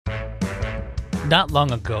Not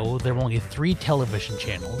long ago, there were only 3 television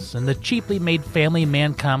channels, and the cheaply made family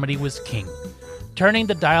man comedy was king. Turning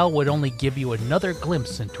the dial would only give you another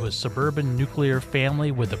glimpse into a suburban nuclear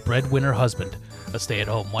family with a breadwinner husband, a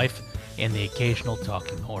stay-at-home wife, and the occasional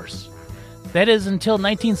talking horse. That is until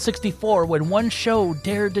 1964, when one show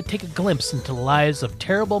dared to take a glimpse into the lives of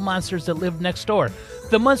terrible monsters that lived next door.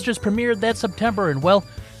 The Munsters premiered that September, and well,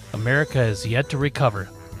 America has yet to recover.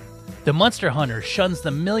 The Munster Hunter shuns the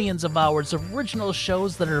millions of hours of original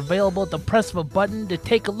shows that are available at the press of a button to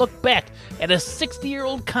take a look back at a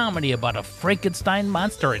 60-year-old comedy about a Frankenstein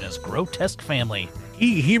monster and his grotesque family.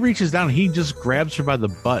 He reaches down, he just grabs her by the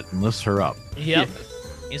butt and lifts her up. Yep.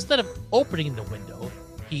 Instead of opening the window,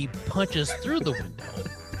 he punches through the window.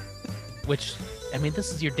 Which, I mean,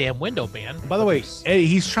 this is your damn window, man. By the way,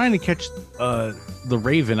 he's trying to catch the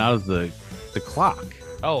raven out of the clock.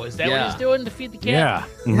 Oh, is that what he's doing to feed the cat?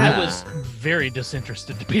 Yeah. I was very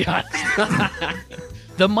disinterested, to be honest.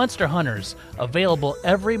 The Munster Hunters, available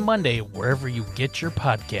every Monday wherever you get your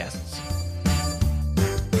podcasts.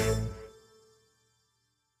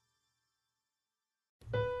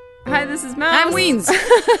 Hi, this is Mouse. I'm Weens.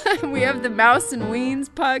 We have the Mouse and Weens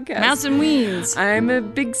podcast. Mouse and Weens. I'm a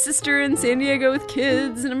big sister in San Diego with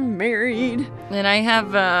kids, and I'm married. And I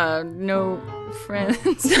have no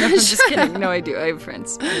friends. No, I'm just kidding. No, I do. I have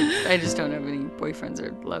friends. I just don't have any boyfriends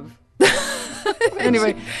or love.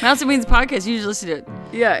 Anyway, Mouse and Weens podcast. You should listen to it.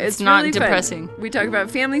 Yeah, it's not really depressing. Fun. We talk about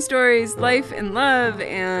family stories, life and love,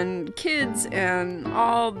 and kids, and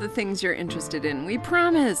all the things you're interested in. We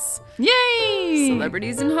promise. Yay!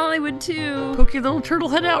 Celebrities in Hollywood, too. Poke your little turtle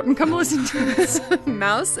head out and come listen to us.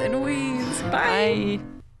 Mouse and Weens. Bye. Bye.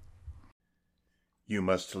 You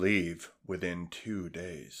must leave within 2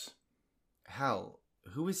 days. Hell,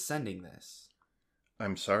 who is sending this?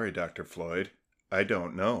 I'm sorry, Dr. Floyd. I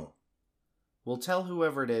don't know. We'll tell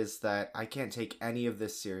whoever it is that I can't take any of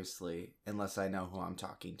this seriously unless I know who I'm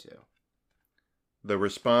talking to. The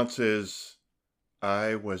response is,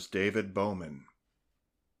 I was David Bowman.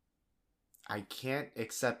 I can't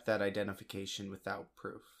accept that identification without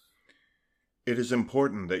proof. It is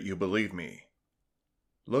important that you believe me.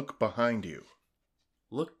 Look behind you.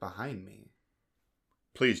 Look behind me.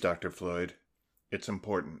 Please, Dr. Floyd. It's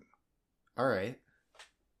important. All right.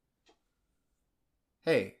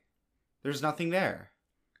 Hey, there's nothing there.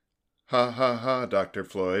 Ha ha ha, Dr.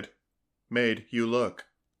 Floyd. Made you look.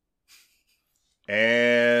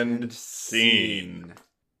 And scene.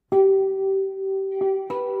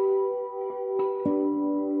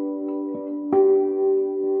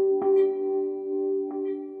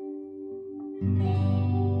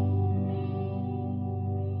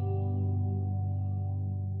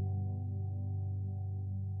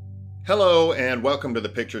 Hello, and welcome to the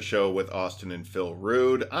Picture Show with Austin and Phil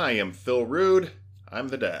Rude. I am Phil Rude. I'm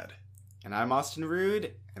the dad. And I'm Austin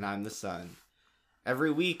Rude, and I'm the son.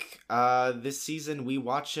 Every week, this season, we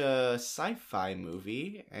watch a sci-fi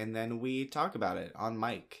movie, and then we talk about it on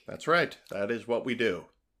mic. That's right. That is what we do.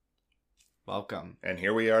 Welcome. And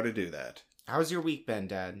here we are to do that. How's your week been,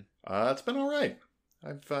 Dad? It's been all right.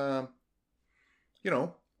 I've,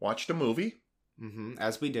 watched a movie. Mm-hmm,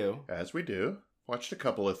 as we do. As we do. Watched a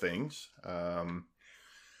couple of things.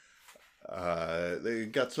 They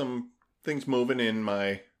got some things moving in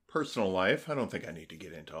my personal life. I don't think I need to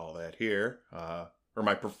get into all that here. Or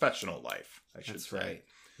my professional life, I should say. That's right.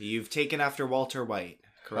 You've taken after Walter White,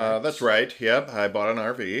 correct? That's right. Yep. I bought an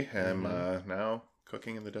RV. I'm now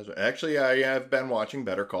cooking in the desert. Actually, I have been watching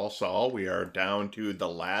Better Call Saul. We are down to the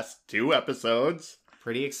last 2 episodes.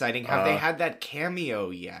 Pretty exciting. Have they had that cameo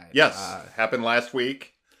yet? Yes. Happened last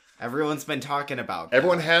week. Everyone's been talking about that.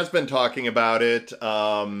 Everyone has been talking about it,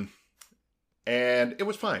 and it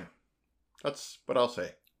was fine. That's what I'll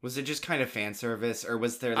say. Was it just kind of fan service, or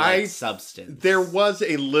was there substance? There was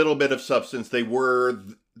a little bit of substance. There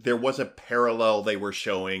was a parallel they were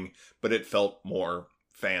showing, but it felt more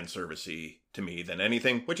fan servicey to me than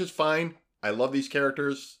anything, which is fine. I love these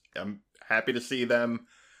characters. I'm happy to see them.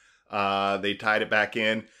 They tied it back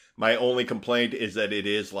in. My only complaint is that it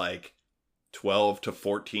is like 12 to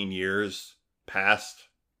 14 years past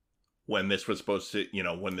when this was supposed to,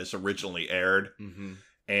 when this originally aired. Mm-hmm.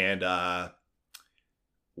 And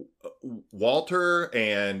Walter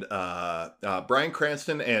and Bryan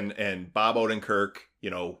Cranston and Bob Odenkirk,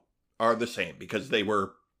 are the same because they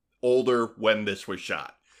were older when this was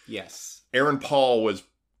shot. Yes. Aaron Paul was,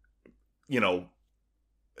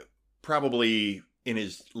 probably in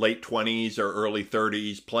his late 20s or early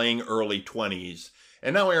 30s, playing early 20s.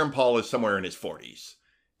 And now Aaron Paul is somewhere in his 40s.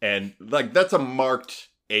 And, that's a marked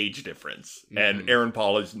age difference. Mm-hmm. And Aaron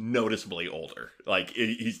Paul is noticeably older.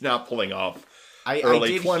 He's not pulling off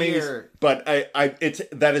early did 20s. hear- But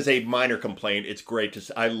that is a minor complaint. It's great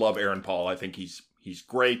to. I love Aaron Paul. I think he's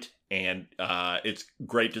great, and it's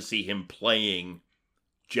great to see him playing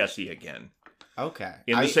Jesse again. Okay.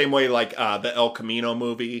 In the same way, like the El Camino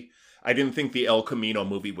movie. I didn't think the El Camino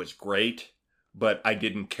movie was great, but I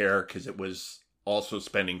didn't care because it was also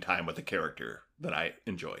spending time with a character that I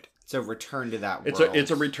enjoyed. It's a return to that world. It's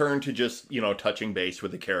a return to just, touching base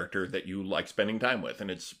with a character that you like spending time with, and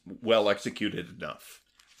it's well executed enough.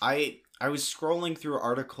 I was scrolling through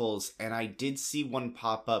articles and I did see one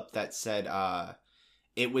pop up that said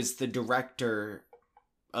it was the director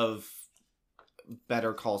of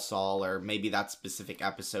Better Call Saul, or maybe that specific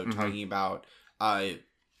episode, talking about the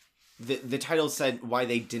title said why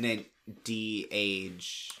they didn't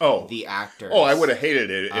de-age the actors. Oh, I would have hated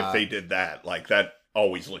it if they did that. Like, that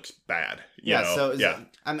always looks bad.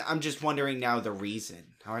 I'm just wondering now the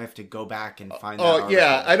reason. How I have to go back and find that article.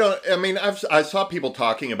 Yeah, I saw people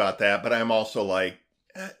talking about that, but I'm also like,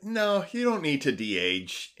 no, you don't need to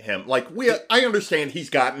de-age him. Like, I understand he's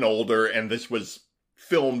gotten older and this was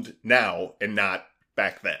filmed now and not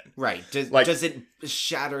back then. Right. Does it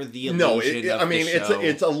shatter the illusion of the show?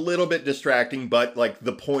 It's a little bit distracting, but like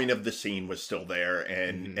the point of the scene was still there,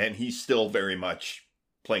 and he's still very much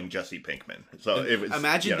playing Jesse Pinkman. So it was.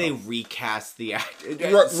 Imagine they recast the actor,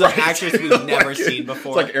 right. actress we've never seen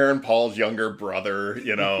before. It's like Aaron Paul's younger brother,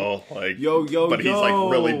 like but he's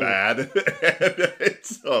like really bad.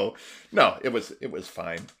 So no, it was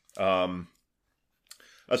fine.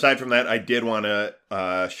 Aside from that, I did want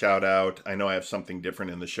to shout out, I know I have something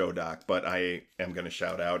different in the show doc, but I am going to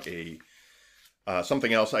shout out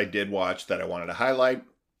something else I did watch that I wanted to highlight.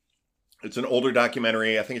 It's an older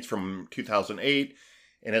documentary. I think it's from 2008,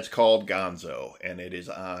 and it's called Gonzo, and it is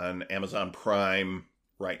on Amazon Prime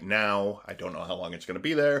right now. I don't know how long it's going to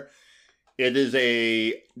be there. It is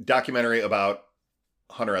a documentary about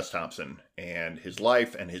Hunter S. Thompson and his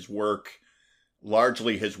life and his work,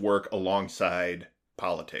 largely his work alongside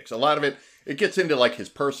politics. A lot of it gets into like his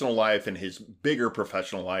personal life and his bigger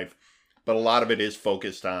professional life, but a lot of it is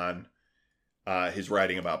focused on his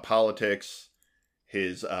writing about politics,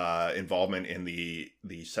 his involvement in the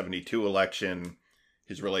 72 election,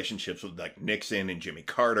 his relationships with like Nixon and Jimmy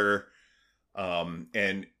Carter,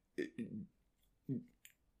 and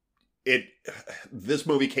this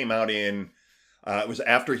movie came out in it was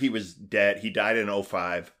after he was dead. He died in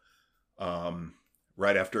 2005,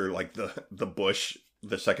 right after like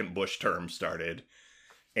the second Bush term started.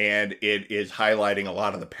 And it is highlighting a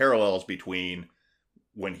lot of the parallels between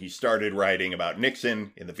when he started writing about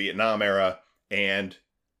Nixon in the Vietnam era and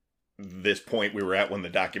this point we were at when the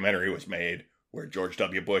documentary was made, where George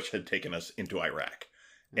W. Bush had taken us into Iraq.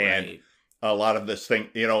 Right. And a lot of this thing,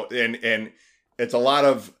 and it's a lot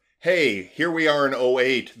of, hey, here we are in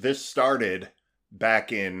 2008. This started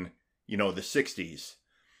back in, the 60s.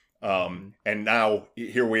 And now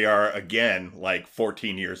here we are again, like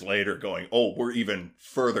 14 years later going, oh, we're even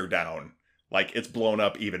further down. Like it's blown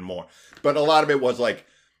up even more. But a lot of it was like,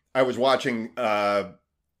 I was watching it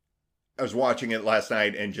last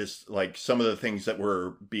night, and just like some of the things that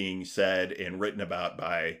were being said and written about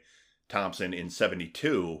by Thompson in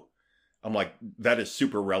 72, I'm like, that is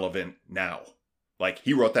super relevant now. Like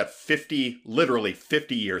he wrote that literally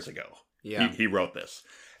 50 years ago. Yeah. He wrote this.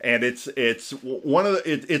 And it's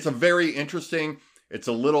a very interesting, it's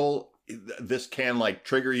a little, this can like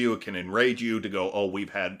trigger you, it can enrage you to go, oh, we've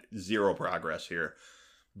had zero progress here.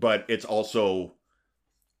 But it's also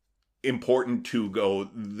important to go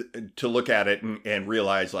to look at it and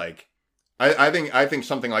realize, like, I think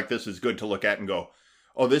something like this is good to look at and go,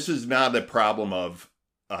 oh, this is not a problem of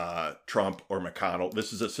Trump or McConnell.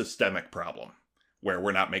 This is a systemic problem where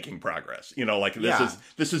we're not making progress.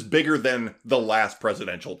 This is bigger than the last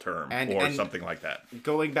presidential term or something like that.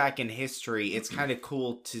 Going back in history, it's kind of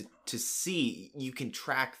cool to see you can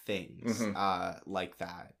track things like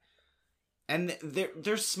that. And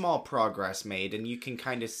there's small progress made, and you can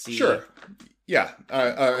kind of see. Sure. Yeah.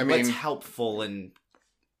 I mean, what's helpful in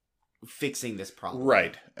fixing this problem.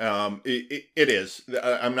 Right. It is.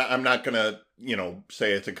 I'm not gonna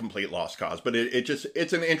say it's a complete lost cause, but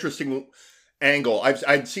it's an interesting angle.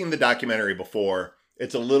 I'd seen the documentary before.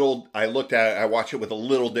 It's a little. I watched it with a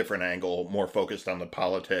little different angle, more focused on the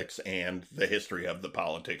politics and the history of the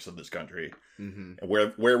politics of this country, and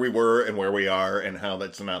where we were and where we are, and how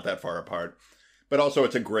that's not that far apart. But also,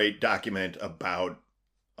 it's a great document about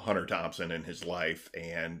Hunter Thompson and his life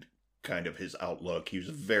and kind of his outlook. He was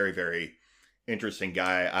a very, very interesting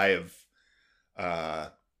guy. I've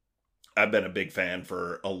been a big fan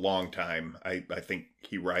for a long time. I think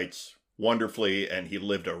he writes wonderfully, and he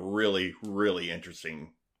lived a really, really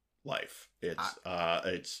interesting life.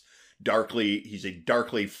 It's he's a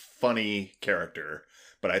darkly funny character,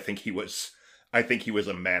 but I think he was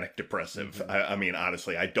a manic depressive. I mean,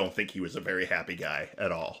 honestly, I don't think he was a very happy guy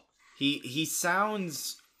at all. He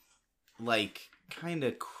sounds like kind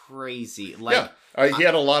of crazy. Like he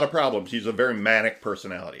had a lot of problems. He's a very manic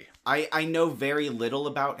personality. I know very little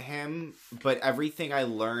about him, but everything I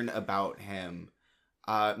learn about him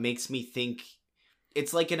makes me think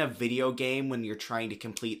it's like in a video game when you're trying to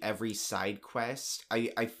complete every side quest.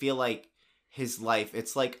 I feel like his life,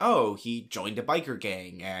 it's like, oh, he joined a biker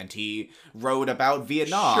gang and he wrote about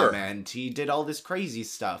Vietnam and he did all this crazy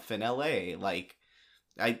stuff in LA. Like,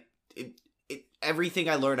 everything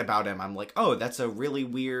I learn about him, I'm like, oh, that's a really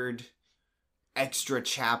weird extra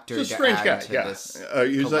chapter. He's a strange guy.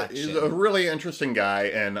 He's a really interesting guy,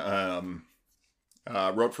 and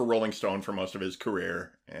wrote for Rolling Stone for most of his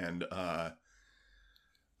career, and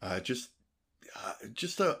just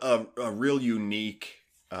a real unique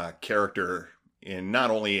character in not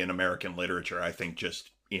only in American literature, I think just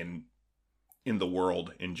in the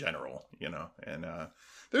world in general, and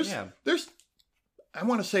there's I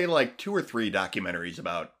want to say like 2 or 3 documentaries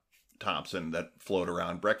about Thompson that float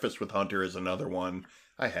around. Breakfast with Hunter is another one.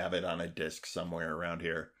 I have it on a disc somewhere around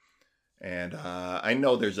here. And I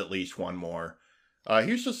know there's at least one more.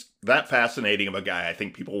 He was just that fascinating of a guy. I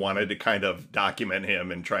think people wanted to kind of document him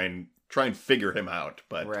and try and figure him out.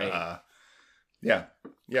 But yeah,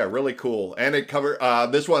 really cool. And it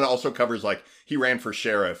this one also covers, like, he ran for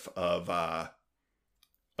sheriff of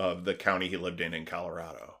the county he lived in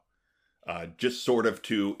Colorado. Just sort of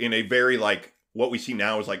in a very, like, what we see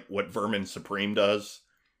now is like what Vermin Supreme does,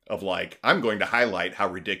 of like, I'm going to highlight how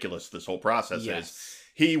ridiculous this whole process is.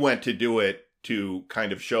 He went to do it to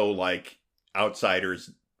kind of show, like, outsiders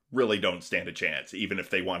really don't stand a chance, even if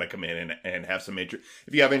they want to come in and have some interest.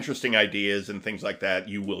 If you have interesting ideas and things like that,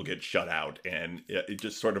 you will get shut out. And it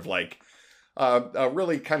just sort of like a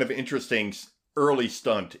really kind of interesting early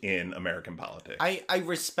stunt in American politics. I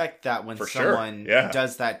respect that when someone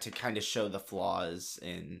does that to kind of show the flaws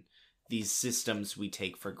in these systems we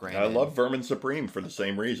take for granted. I love Vermin Supreme for the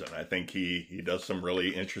same reason. I think he does some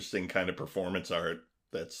really interesting kind of performance art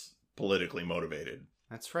that's politically motivated.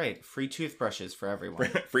 That's right. Free toothbrushes for everyone.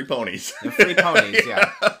 Free ponies. Free ponies,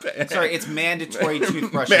 yeah. Sorry, it's mandatory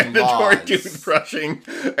toothbrushing laws.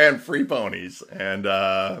 Toothbrushing and free ponies. And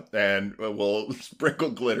we'll sprinkle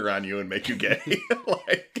glitter on you and make you gay.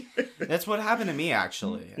 That's what happened to me,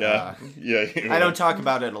 actually. Yeah. I don't talk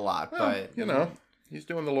about it a lot, but... He's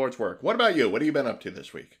doing the Lord's work. What about you? What have you been up to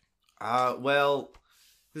this week? Well,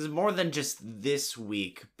 this is more than just this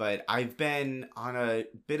week, but I've been on a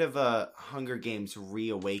bit of a Hunger Games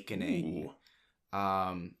reawakening,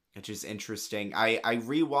 which is interesting. I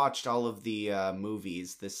rewatched all of the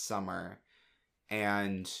movies this summer,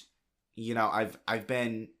 and I've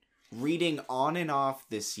been reading on and off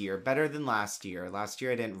this year, better than last year. Last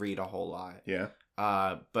year I didn't read a whole lot. Yeah.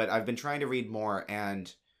 But I've been trying to read more, and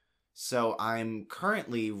so I'm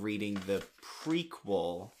currently reading the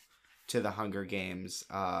prequel to the Hunger Games,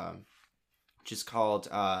 which is called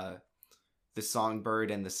The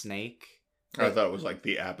Songbird and the Snake. I thought it was like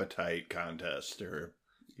the appetite contest, or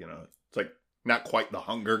it's like not quite the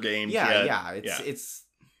Hunger Games yet. Yeah, it's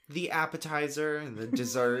the appetizer and the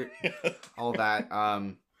dessert, all that.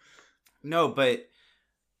 No, but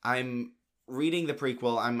I'm reading the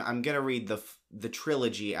prequel. I'm gonna read the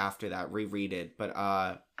trilogy after that, reread it, but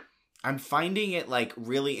I'm finding it, like,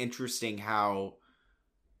 really interesting how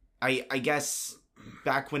I guess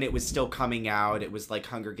back when it was still coming out, it was like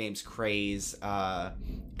Hunger Games craze,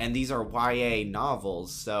 and these are YA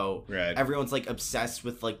novels, so everyone's like obsessed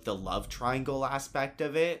with like the love triangle aspect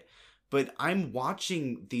of it. But I'm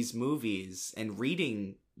watching these movies and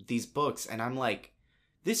reading these books, and I'm like,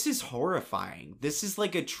 this is horrifying. This is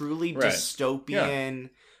like a truly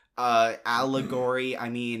dystopian allegory. I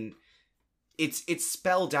mean, it's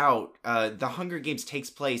spelled out. The Hunger Games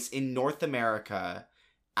takes place in North America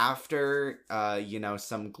after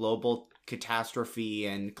some global catastrophe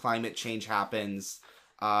and climate change happens,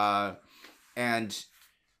 and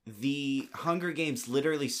the Hunger Games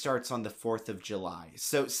literally starts on the 4th of July.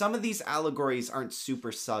 So some of these allegories aren't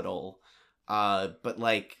super subtle, but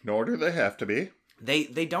like, nor do they have to be.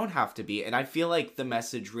 They don't have to be, and I feel like the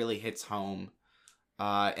message really hits home,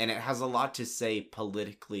 and it has a lot to say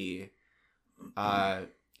politically, and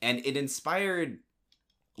it inspired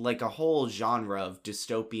like a whole genre of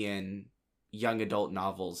dystopian young adult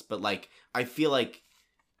novels, but like I feel like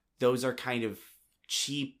those are kind of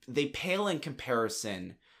cheap. They pale in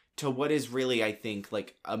comparison to what is really, I think,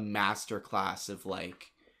 like a masterclass of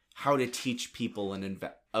like how to teach people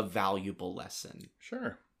a valuable lesson.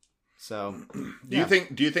 Sure. So, Do you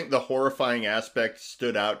think the horrifying aspect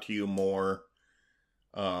stood out to you more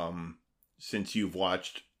since you've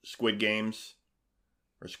watched Squid Games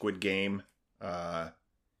or Squid Game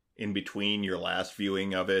in between your last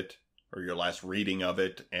viewing of it or your last reading of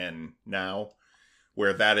it and now,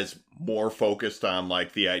 where that is more focused on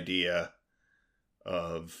like the idea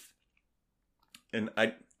of, and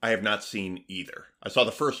I have not seen either. I saw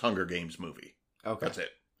the first Hunger Games movie. okay. That's it.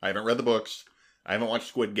 I haven't read the books. I haven't watched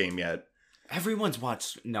Squid Game yet. Everyone's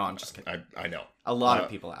watched. No, I'm just kidding. I know. A lot of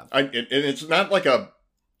people have. And it's not like a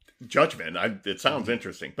judgment. It sounds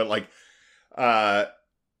interesting, but like, I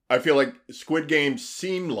feel like Squid Game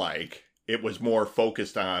seemed like it was more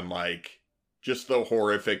focused on like just the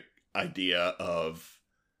horrific idea of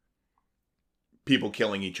people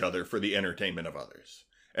killing each other for the entertainment of others.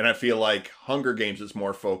 And I feel like Hunger Games is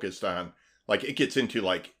more focused on like it gets into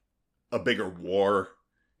like a bigger war.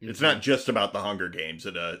 It's not just about the Hunger Games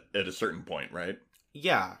at a certain point, right?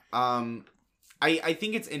 Yeah. I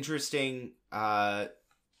think it's interesting. I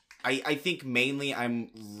think mainly I'm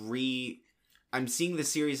seeing the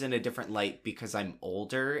series in a different light because I'm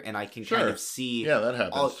older and I can kind of see that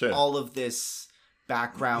happens too. all of this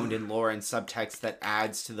background and lore and subtext that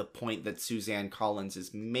adds to the point that Suzanne Collins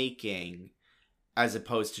is making, as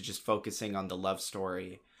opposed to just focusing on the love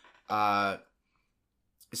story.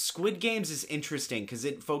 Squid Games is interesting because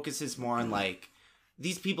it focuses more on like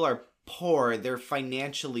these people are poor, they're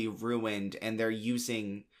financially ruined, and they're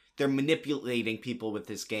manipulating people with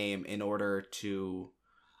this game in order to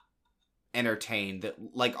entertain. That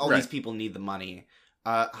like all these people need the money.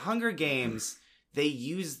 Hunger Games, they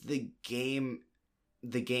use the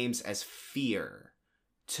games as fear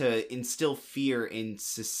to instill fear in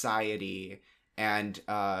society, and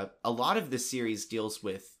a lot of the series deals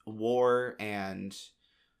with war and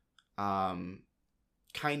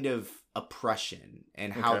kind of oppression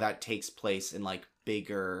and how that takes place in like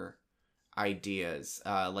bigger ideas.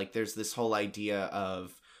 Like there's this whole idea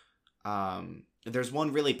of there's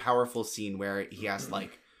one really powerful scene where he asks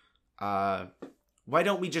like why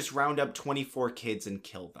don't we just round up 24 kids and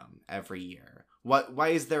kill them every year? Why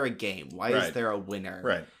is there a game? Why is there a winner?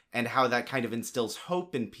 Right. And how that kind of instills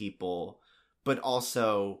hope in people, but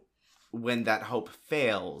also when that hope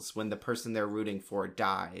fails, when the person they're rooting for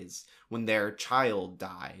dies, when their child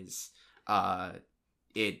dies,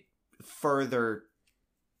 it further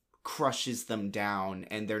crushes them down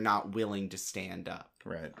and they're not willing to stand up.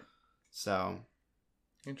 Right. So.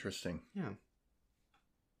 Interesting. Yeah.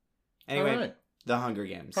 Anyway, all right. The Hunger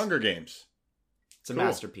Games. Hunger Games. It's a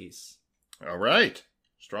masterpiece. All right.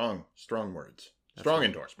 Strong words. Strong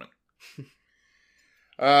endorsement.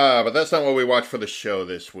 But that's not what we watched for the show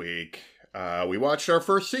this week. We watched our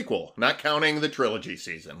first sequel, not counting the trilogy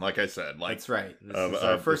season, like I said. That's right. This is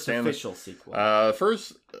our first official sequel.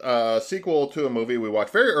 First sequel to a movie we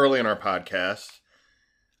watched very early in our podcast.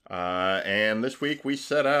 And this week we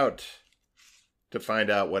set out to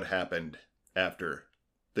find out what happened after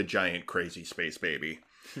the giant crazy space baby.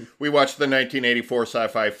 We watched the 1984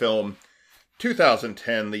 sci-fi film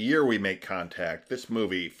 2010, The Year We Make Contact. This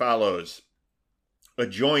movie follows a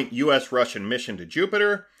joint U.S.-Russian mission to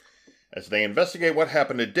Jupiter as they investigate what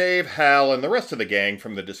happened to Dave, Hal, and the rest of the gang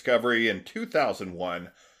from the Discovery in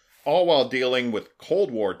 2001, all while dealing with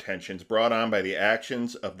Cold War tensions brought on by the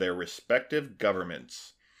actions of their respective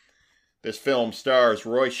governments. This film stars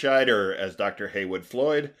Roy Scheider as Dr. Haywood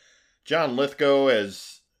Floyd, John Lithgow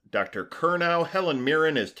as Dr. Kurnow, Helen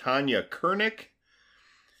Mirren as Tanya Kernick,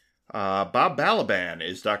 Bob Balaban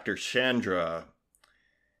as Dr. Chandra,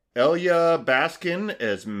 Elia Baskin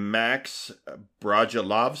as Max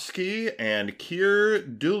Brajalovsky, and Keir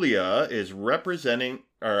Dullea is reprising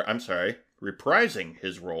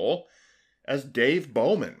his role as Dave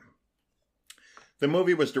Bowman. The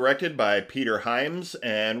movie was directed by Peter Hyams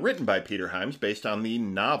and written by Peter Hyams based on the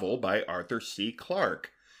novel by Arthur C.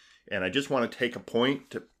 Clarke. And I just want to take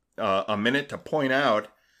a minute to point out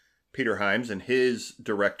Peter Hyams and his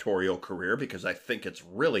directorial career because I think it's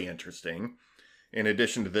really interesting. In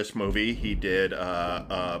addition to this movie, he did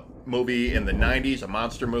a movie in the 90s, a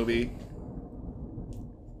monster movie.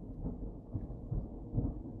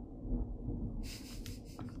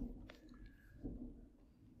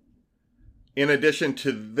 In addition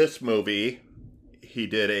to this movie, he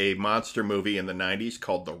did a monster movie in the 90s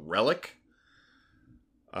called The Relic.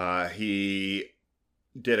 He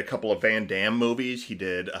did a couple of Van Damme movies. He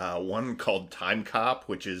did one called Time Cop,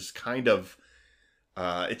 which is kind of...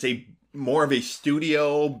 it's more of a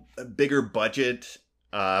studio, bigger budget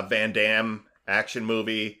Van Damme action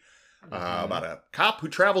movie. about a cop who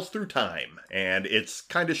travels through time, and it's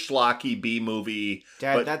kind of schlocky B-movie.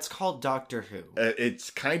 Dad, but that's called Doctor Who. it's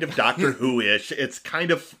kind of Doctor Who-ish. It's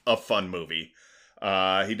kind of a fun movie.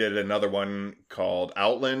 He did another one called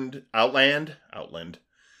Outland,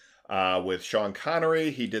 with Sean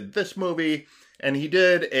Connery. He did this movie, and he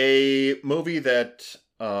did a movie that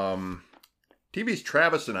TV's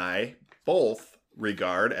Travis and I both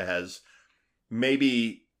regard as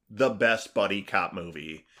maybe the best buddy cop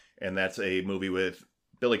movie, and that's a movie with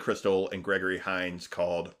Billy Crystal and Gregory Hines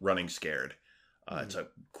called Running Scared. It's a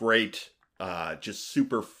great, just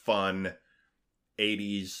super fun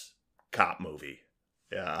 80s cop movie.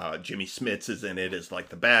 Jimmy Smits is in it as like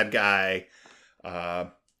the bad guy.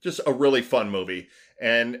 Just a really fun movie.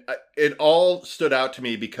 And it all stood out to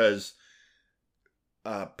me because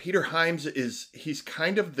Peter Hyams he's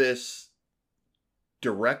kind of this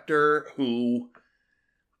director who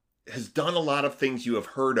has done a lot of things you have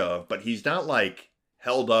heard of, but he's not like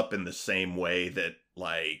held up in the same way that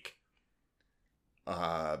like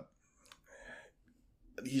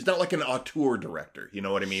he's not like an auteur director, you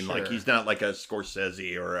know what I mean? Sure. Like he's not like a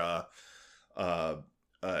Scorsese or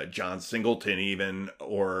John Singleton even,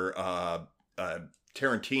 or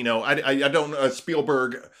Tarantino. I don't know,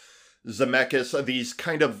 Spielberg, Zemeckis, these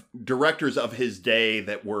kind of directors of his day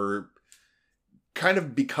that were kind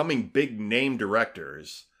of becoming big name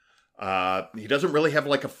directors. He doesn't really have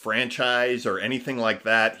like a franchise or anything like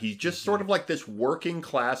that. He's just sort of like this working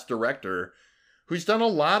class director who's done a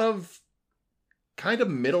lot of kind of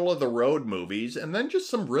middle of the road movies and then just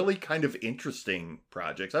some really kind of interesting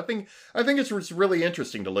projects. I think it's really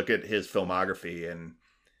interesting to look at his filmography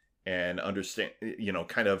and understand, you know,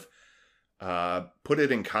 kind of put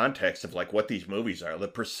it in context of like what these movies are. The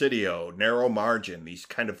Presidio, Narrow Margin, these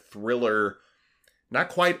kind of thriller, not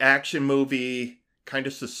quite action movie, kind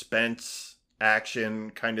of suspense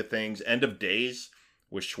action kind of things. End of Days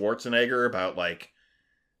with Schwarzenegger about like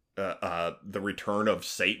the return of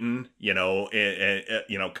Satan, you know, and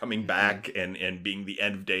you know, coming back and being the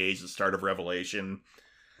end of days, the start of Revelation.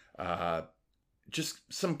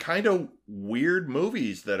 Just some kind of weird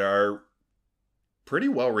movies that are pretty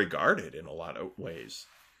well regarded in a lot of ways.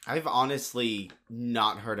 I've honestly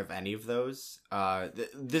not heard of any of those.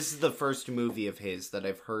 This is the first movie of his that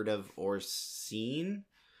I've heard of or seen.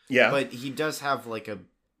 Yeah. But he does have like a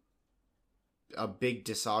big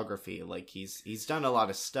discography. Like he's done a lot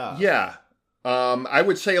of stuff. Yeah. I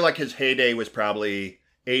would say like his heyday was probably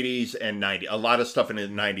 80s and 90s. A lot of stuff in the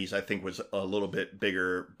 90s I think was a little bit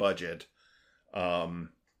bigger budget.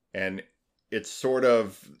 And it's sort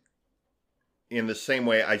of in the same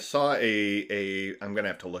way. I saw I'm going to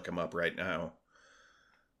have to look him up right now.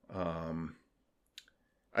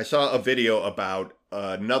 I saw a video about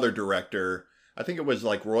another director. I think it was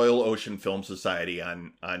like Royal Ocean Film Society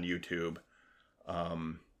on YouTube.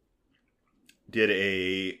 Did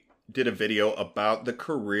a video about the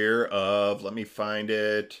career of, let me find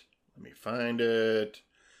it.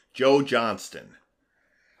 Joe Johnston.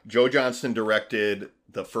 Joe Johnston directed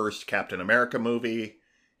the first Captain America movie.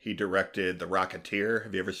 He directed The Rocketeer.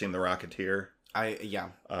 Have you ever seen The Rocketeer? Yeah.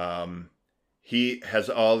 He has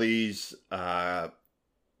all these kind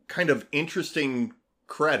of interesting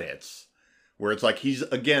credits where it's like he's,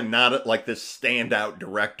 again, not like this standout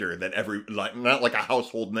director that not like a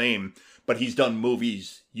household name, but he's done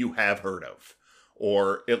movies you have heard of,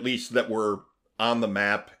 or at least that were on the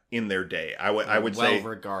map in their day. I would say well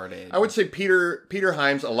regarded. I would say Peter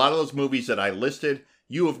Hyams, a lot of those movies that I listed,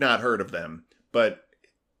 you have not heard of them, but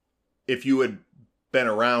if you had been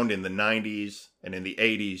around in the 90s and in the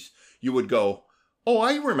 80s, you would go, "Oh,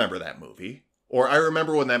 I remember that movie." Or I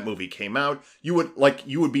remember when that movie came out. You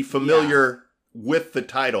would be familiar with the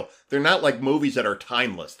title. They're not like movies that are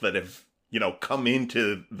timeless that have, you know, come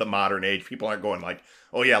into the modern age. People aren't going like,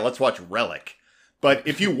 "Oh yeah, let's watch Relic." But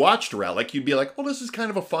if you watched Relic, you'd be like, "Oh, this is kind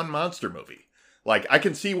of a fun monster movie." Like, I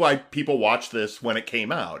can see why people watched this when it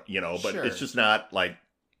came out, you know, but Sure. It's just not like,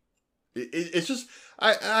 it's just,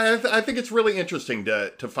 I think it's really interesting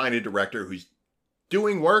to find a director who's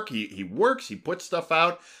doing work. He works, he puts stuff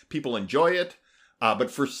out, people enjoy it. But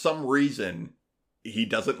for some reason, he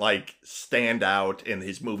doesn't like stand out and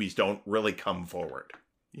his movies don't really come forward.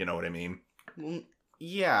 You know what I mean?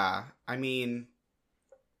 Yeah. I mean,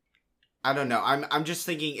 I don't know. I'm just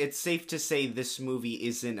thinking it's safe to say this movie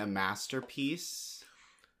isn't a masterpiece.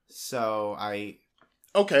 So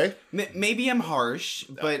Okay. Maybe I'm harsh,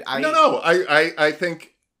 but No. I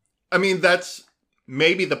think, I mean, that's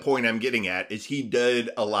maybe the point I'm getting at is he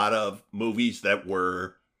did a lot of movies that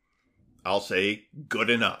were, I'll say,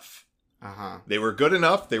 good enough. Uh-huh. They were good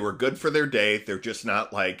enough. They were good for their day. They're just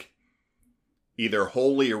not like, either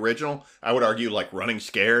wholly original, I would argue like Running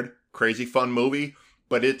Scared, crazy fun movie,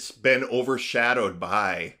 but it's been overshadowed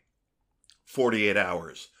by 48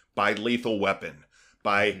 Hours, by Lethal Weapon,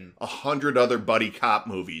 by 100 other buddy cop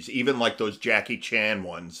movies, even like those Jackie Chan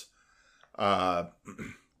ones,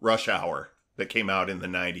 Rush Hour, that came out in the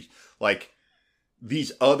 90s. Like,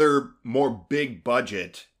 these other more big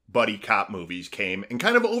budget buddy cop movies came and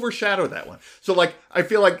kind of overshadowed that one. So, like, I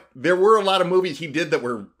feel like there were a lot of movies he did that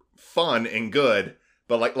were fun and good,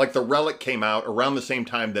 but like The Relic came out around the same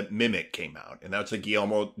time that Mimic came out, and that's a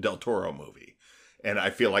Guillermo del Toro movie. And I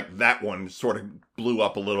feel like that one sort of blew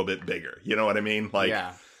up a little bit bigger. You know what I mean? Like,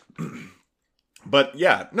 Yeah. But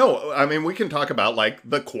yeah, no, I mean, we can talk about like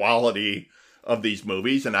the quality of these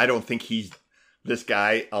movies, and I don't think he's this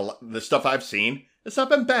guy. The stuff I've seen, it's not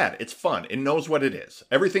been bad. It's fun. It knows what it is.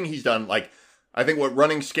 Everything he's done, like, I think what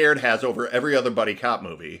Running Scared has over every other buddy cop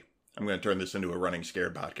movie, I'm going to turn this into a Running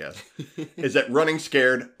Scared podcast, is that Running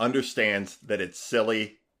Scared understands that it's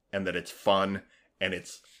silly and that it's fun, and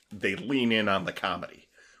they lean in on the comedy.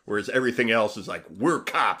 Whereas everything else is like, we're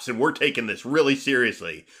cops and we're taking this really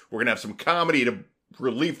seriously. We're going to have some comedy to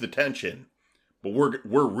relieve the tension, but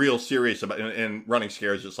we're real serious about it. And Running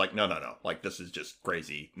Scared is just like, no. Like, this is just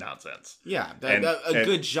crazy nonsense. Yeah, And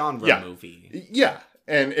good genre movie. Yeah.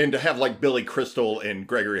 And to have like Billy Crystal and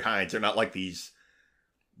Gregory Hines, they're not like these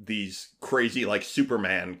crazy like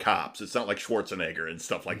Superman cops. It's not like Schwarzenegger and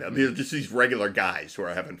stuff like that. They're just these regular guys who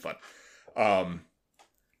are having fun.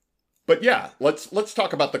 But yeah, let's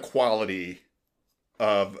talk about the quality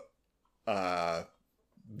of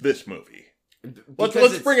this movie.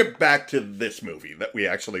 Let's bring it back to this movie that we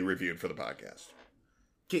actually reviewed for the podcast.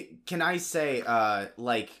 Can I say,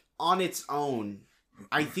 like, on its own,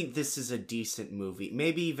 I think this is a decent movie,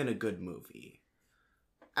 maybe even a good movie.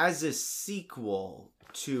 As a sequel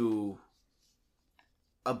to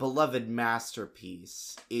a beloved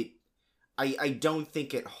masterpiece, I don't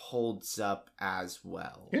think it holds up as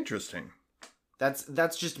well. Interesting.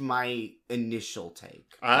 That's just my initial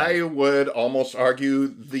take. I would almost argue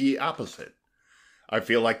the opposite. I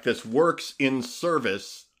feel like this works in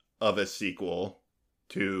service of a sequel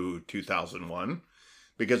to 2001,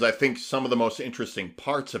 because I think some of the most interesting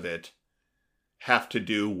parts of it have to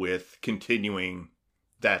do with continuing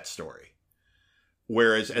that story.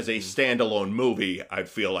 Whereas as a standalone movie, I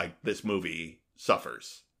feel like this movie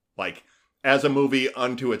suffers. Like, as a movie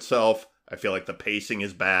unto itself, I feel like the pacing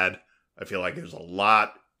is bad. I feel like there's a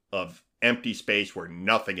lot of empty space where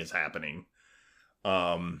nothing is happening.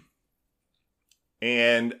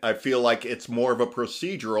 And I feel like it's more of a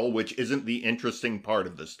procedural, which isn't the interesting part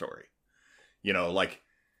of the story. You know, like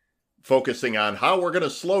focusing on how we're going to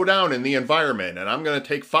slow down in the environment, and I'm going to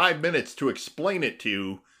take 5 minutes to explain it to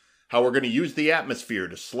you, how we're going to use the atmosphere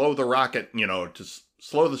to slow the rocket, you know, to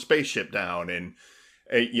slow the spaceship down, and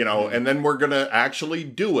you know, and then we're going to actually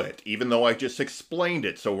do it, even though I just explained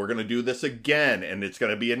it. So we're going to do this again, and it's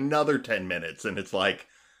going to be another 10 minutes. And it's like,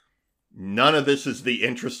 none of this is the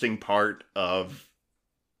interesting part of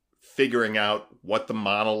figuring out what the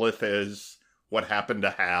monolith is, what happened to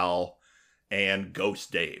Hal, and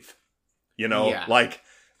Ghost Dave. You know, like,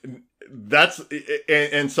 that's,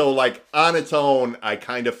 and so, like, on its own, I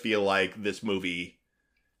kind of feel like this movie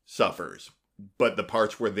suffers. But the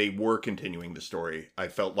parts where they were continuing the story, I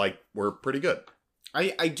felt like were pretty good.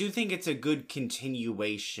 I do think it's a good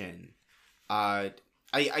continuation. I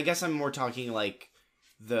guess I'm more talking like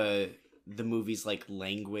the movie's like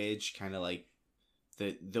language, kind of like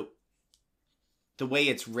the way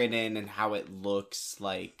it's written and how it looks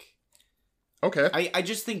like. Okay. I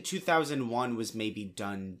just think 2001 was maybe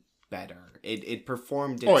done better. It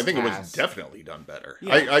performed its I think task. it was definitely done better.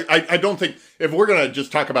 Yeah. I don't think, if we're going to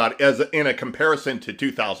just talk about as in a comparison to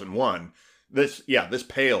 2001, this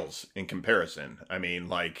pales in comparison. I mean,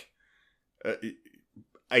 like,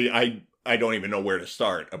 I don't even know where to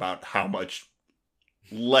start about how much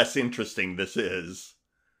less interesting this is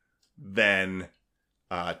than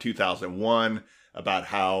 2001, about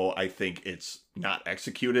how I think it's not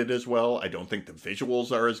executed as well. I don't think the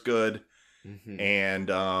visuals are as good. Mm-hmm. And,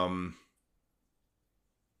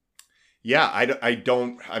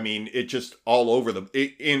 I mean, it just all over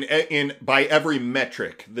by every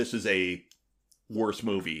metric, this is a worse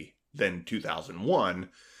movie than 2001,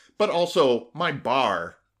 but also my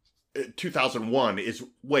bar, 2001 is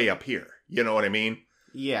way up here. You know what I mean?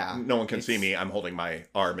 Yeah. No one can see me. I'm holding my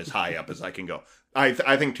arm as high up as I can go. I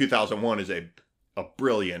think 2001 is a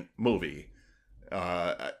brilliant movie.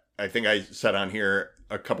 I think I said on here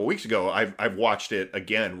a couple weeks ago, I've watched it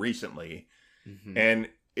again recently, and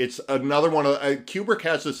it's another one of Kubrick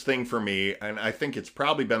has this thing for me, and I think it's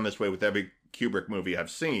probably been this way with every Kubrick movie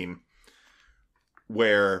I've seen,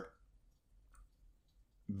 where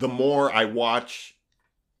the more I watch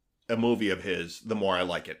a movie of his, the more I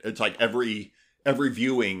like it. It's like every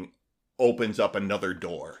viewing opens up another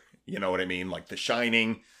door. You know what I mean? Like The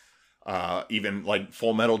Shining, even like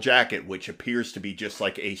Full Metal Jacket, which appears to be just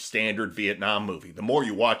like a standard Vietnam movie. The more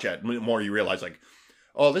you watch it, the more you realize like,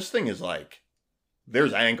 oh, this thing is like,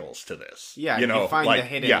 there's angles to this. Yeah, you know, find like, the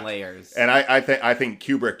hidden layers. And I think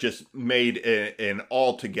Kubrick just made an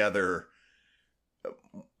altogether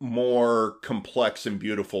more complex and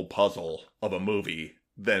beautiful puzzle of a movie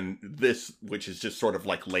than this, which is just sort of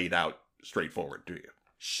like laid out straightforward to you.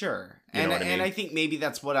 Sure. You know what I And mean? I think maybe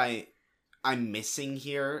that's what I'm missing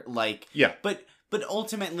here. Like, Yeah. But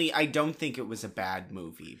ultimately, I don't think it was a bad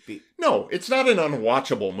movie. No, it's not an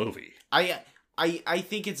unwatchable movie. I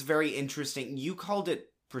think it's very interesting. You called it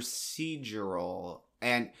procedural,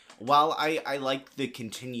 and while I like the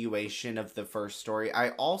continuation of the first story, I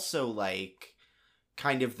also like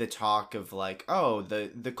kind of the talk of like, oh,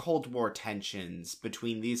 the Cold War tensions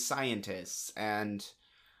between these scientists and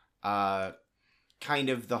kind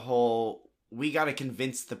of the whole, we got to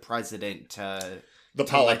convince the president to The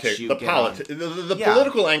to let politics, you the get politics, on. the Yeah.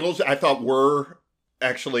 political angles I thought were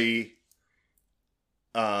actually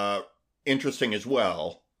interesting as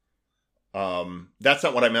well. That's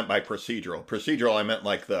not what I meant by procedural. Procedural, I meant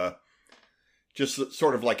like just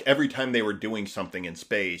sort of like every time they were doing something in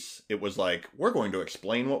space, it was like, we're going to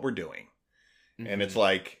explain what we're doing. And it's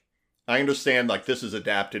like, I understand like this is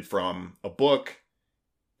adapted from a book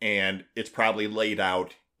and it's probably laid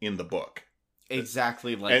out in the book.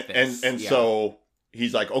 exactly like And this. and Yeah. so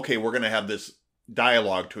he's like, okay, we're going to have this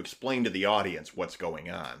dialogue to explain to the audience what's going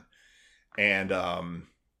on. And,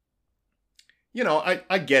 you know,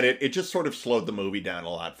 I get it. It just sort of slowed the movie down a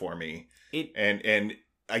lot for me. And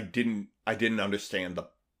I didn't understand the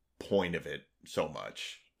point of it so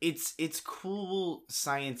much. It's cool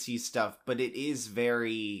sciencey stuff, but it is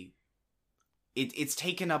very it's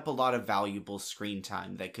taken up a lot of valuable screen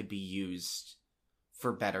time that could be used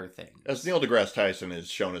for better things. As Neil deGrasse Tyson has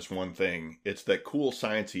shown us one thing, it's that cool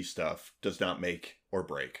sciencey stuff does not make or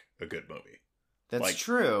break a good movie. That's like,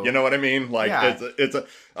 true. You know what I mean? Like, Yeah.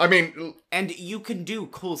 I mean, And you can do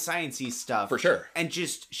cool sciencey stuff for sure. and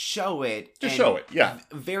just show it. Just and show it, yeah.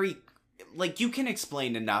 Very, like, you can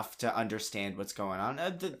explain enough to understand what's going on.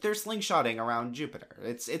 They're slingshotting around Jupiter.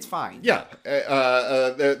 It's fine. Yeah.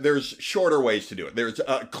 There's shorter ways to do it. There's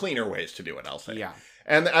cleaner ways to do it, I'll say. Yeah.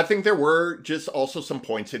 And I think there were just also some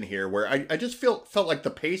points in here where I just felt like the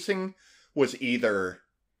pacing was either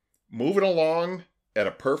moving along at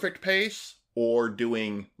a perfect pace or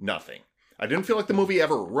doing nothing. I didn't feel like the movie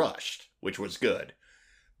ever rushed, which was good.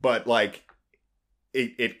 But like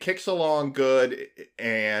it kicks along good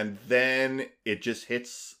and then it just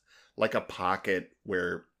hits like a pocket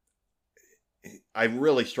where I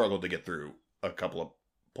really struggled to get through a couple of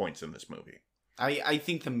points in this movie. I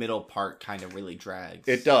think the middle part kind of really drags.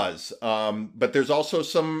 It does. But there's also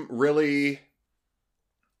some really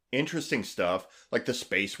interesting stuff, like the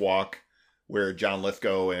spacewalk, where John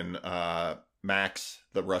Lithgow and Max,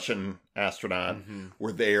 the Russian astronaut,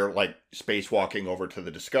 were there, like spacewalking over to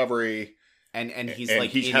the Discovery, and he's and like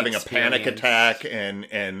he's having a panic inexperienced.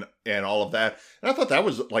 attack and all of that. And I thought that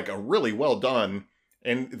was like a really well done.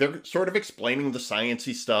 And they're sort of explaining the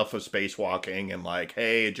sciencey stuff of spacewalking and like,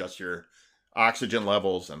 hey, adjust your oxygen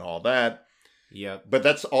levels and all that. Yep. But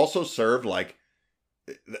that's also served like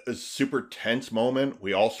a super tense moment.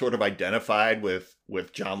 We all sort of identified with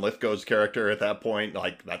John Lithgow's character at that point.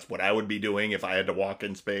 Like, that's what I would be doing if I had to walk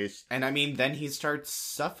in space. And I mean, then he starts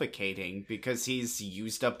suffocating because he's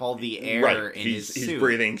used up all the air Right. in his suit. He's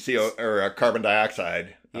breathing carbon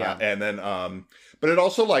dioxide. Yeah. And then, but it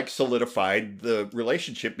also like solidified the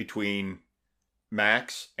relationship between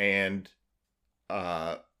Max and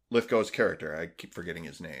Lithgow's character. I keep forgetting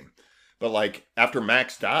his name. But like after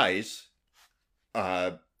Max dies,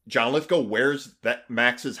 John Lithgow wears that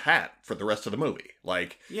Max's hat for the rest of the movie.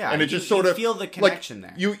 Like, Yeah, and it just sort of feel the connection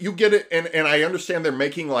there. You get it, and I understand they're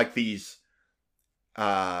making like these,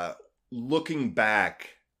 looking back,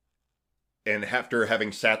 and after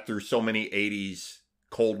having sat through so many '80s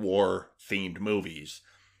Cold War themed movies,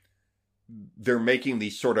 they're making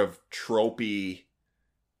these sort of tropey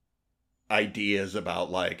ideas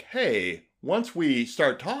about like, hey, once we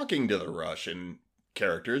start talking to the Russian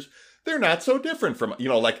characters, they're not so different from,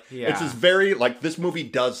 like, it's this very, like, this movie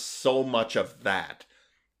does so much of that.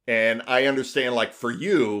 And I understand, like, for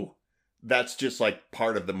you, that's just, like,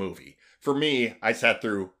 part of the movie. For me, I sat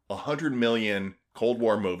through 100 million Cold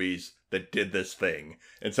War movies that did this thing.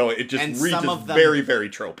 And so it just And reads some as of them- very, very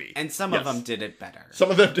tropey. And some of them did it better.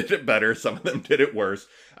 Some of them did it better. Some of them did it worse.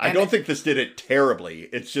 I And don't think this did it terribly.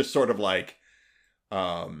 It's just sort of like,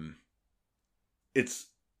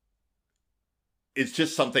 it's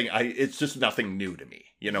just something it's just nothing new to me.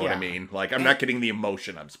 You know what I Yeah. mean? Like, I'm not getting the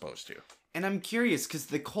emotion I'm supposed to. And I'm curious because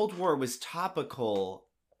the Cold War was topical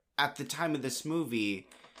at the time of this movie.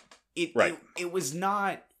 It was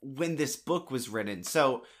not when this book was written.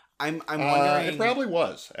 So I'm wondering. It probably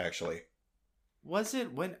was, actually. Was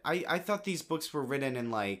it when I thought these books were written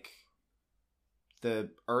in like the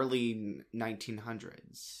early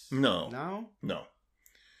 1900s? No.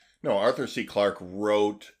 Arthur C. Clarke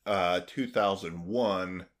wrote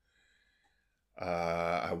 2001.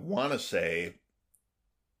 I want to say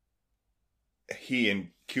he and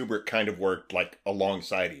Kubrick kind of worked like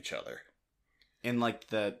alongside each other. In like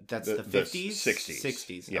the 50s? 60s.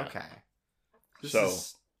 60s, Yeah. okay. This So-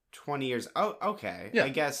 is 20 years. Oh, okay. Yeah. I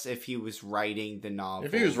guess if he was writing the novel.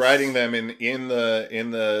 If he was writing them in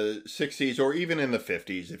the 60s or even in the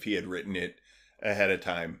 50s, if he had written it ahead of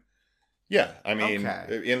time. Yeah, I mean,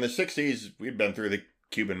 Okay. in the 60s, we'd been through the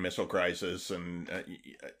Cuban Missile Crisis and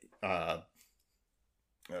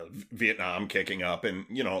Vietnam kicking up and,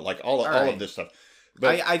 you know, like all of this stuff.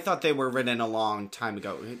 But I thought they were written a long time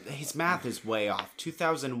ago. His math is way off.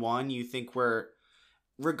 2001, you think we're...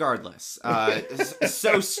 Regardless.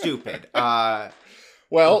 So stupid. well,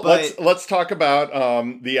 but- let's talk about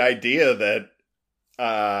the idea that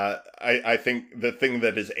I think the thing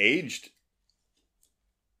that has aged,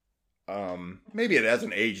 maybe it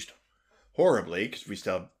hasn't aged horribly because we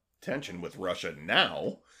still have tension with Russia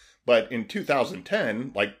now, but in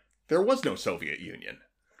 2010, like, there was no Soviet Union.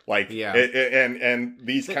 Like, Yeah. and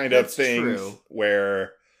these kind of That's things true.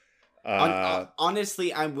 where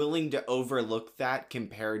Honestly, I'm willing to overlook that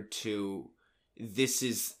compared to this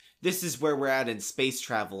is where we're at in space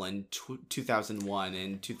travel in 2001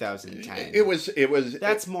 and 2010. it was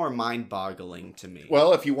That's more mind-boggling to me.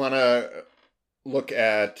 well, if you want to look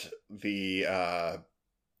at the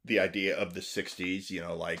idea of the 60s, you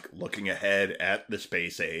know, like looking ahead at the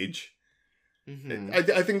space age, Mhm.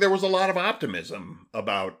 I think there was a lot of optimism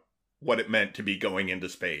about what it meant to be going into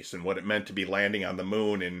space and what it meant to be landing on the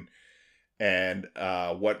moon and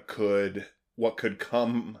what could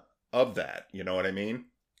come of that. You know what I mean?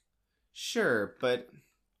 Sure, but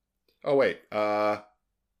Oh wait,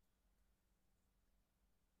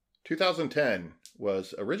 2010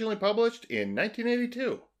 was originally published in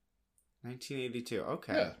 1982. 1982.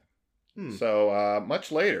 Okay. Yeah. Hmm. So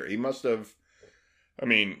much later, he must have. I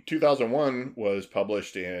mean, 2001 was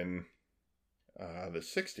published in the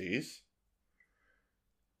 60s.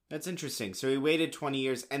 That's interesting. So he waited 20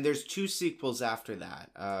 years, and there's 2 sequels after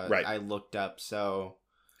that. Right. I looked up, so...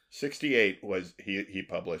 68 was he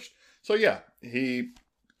published. So yeah, he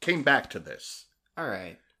came back to this, All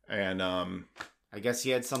right. and I guess he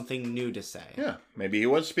had something new to say. yeah, maybe he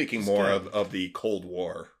was speaking That's more good. of the Cold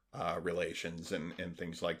War relations and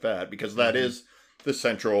things like that, because that Mhm. is the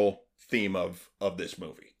central theme of this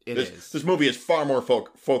movie. It this, is. This movie is far more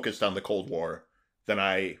focused on the Cold War than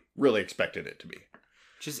I really expected it to be.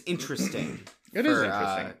 Which is interesting. It is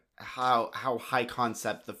interesting. How high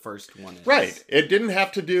concept the first one is. Right. It didn't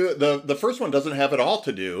have to do the first one doesn't have it all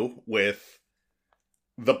to do with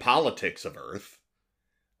the politics of Earth.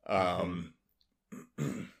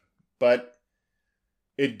 But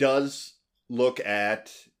it does look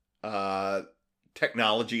at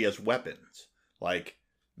technology as weapons. Like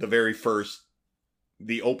the very first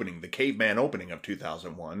the caveman opening of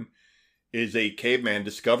 2001 is a caveman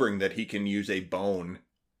discovering that he can use a bone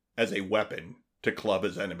as a weapon to club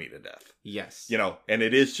his enemy to death. Yes. You know, and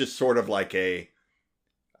it is just sort of like the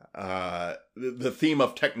theme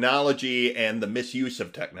of technology and the misuse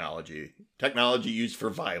of technology used for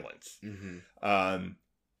violence. Mm-hmm.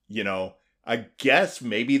 You know, I guess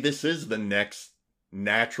maybe this is the next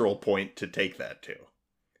natural point to take that to,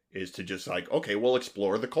 is to just like, okay, we'll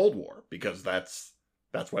explore the Cold War because that's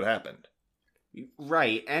what happened.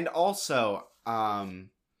 Right. And also,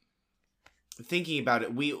 thinking about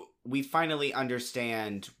it, we finally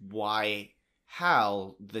understand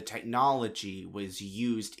how the technology was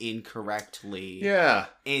used incorrectly Yeah.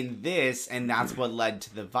 in this, and that's what led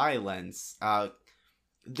to the violence.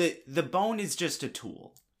 The bone is just a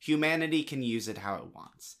tool. Humanity can use it how it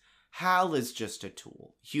wants. HAL is just a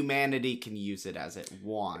tool. Humanity can use it as it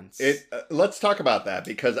wants. Let's talk about that,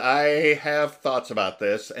 because I have thoughts about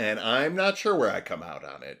this, and I'm not sure where I come out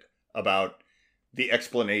on it, about the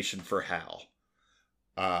explanation for HAL.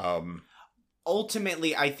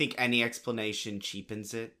 Ultimately, I think any explanation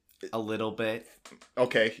cheapens it. a little bit.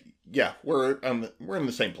 Okay, yeah, we're in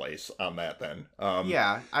the same place on that then.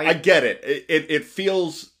 Yeah, I get it. It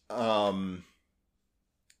feels not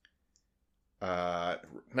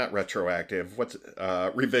retroactive. What's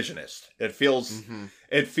revisionist? It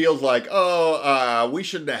feels like, we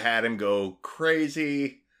shouldn't have had him go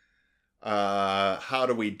crazy. How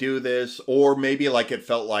do we do this? Or maybe like it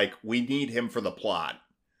felt like we need him for the plot.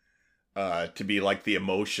 To be like the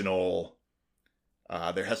emotional.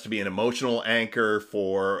 There has to be an emotional anchor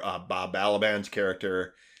for Bob Balaban's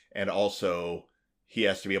character, and also he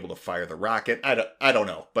has to be able to fire the rocket. I don't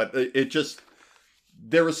know, but it just,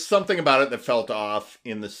 there was something about it that felt off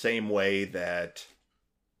in the same way that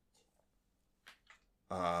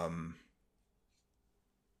I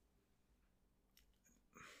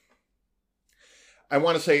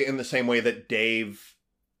want to say in the same way that Dave,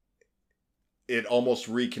 it almost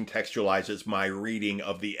recontextualizes my reading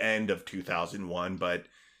of the end of 2001, but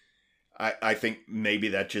I think maybe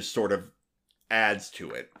that just sort of adds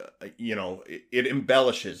to it. It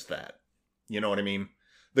embellishes that. You know what I mean?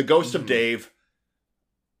 The Ghost of Dave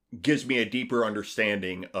gives me a deeper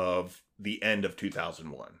understanding of the end of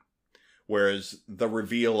 2001, whereas the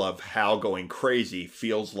reveal of Hal going crazy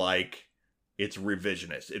feels like it's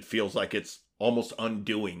revisionist. It feels like it's almost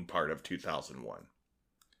undoing part of 2001.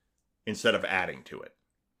 Instead of adding to it.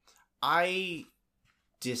 I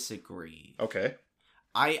disagree. Okay.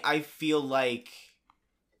 I feel like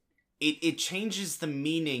it changes the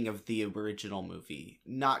meaning of the original movie.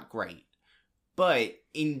 Not great. But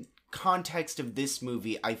in context of this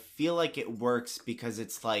movie, I feel like it works because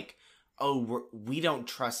it's like, we don't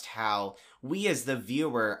trust Hal. We as the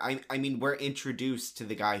viewer, I mean, we're introduced to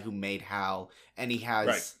the guy who made Hal, and he has...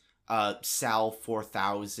 Right. Sal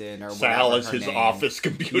 4000 or whatever. Sal is his name. Office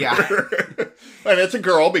computer. Yeah. And it's a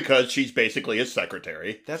girl because she's basically his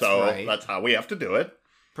secretary. That's so right. That's how we have to do it.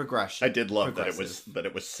 Progression. I did love that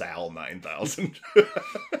it was Sal 9000.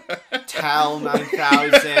 Tal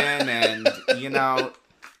 9000, and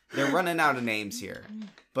they're running out of names here.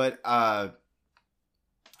 But I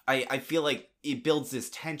feel like it builds this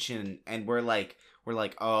tension, and we're like,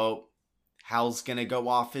 oh, Hal's gonna go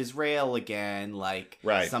off his rail again, like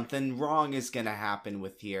something wrong is gonna happen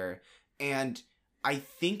with here. And I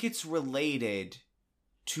think it's related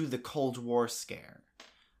to the Cold War scare.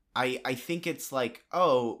 I think it's like,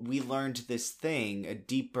 we learned this thing,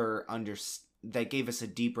 that gave us a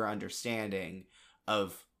deeper understanding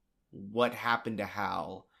of what happened to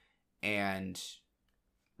Hal, and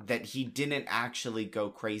that he didn't actually go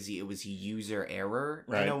crazy. It was user error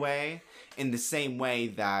in a way, in the same way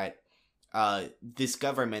that this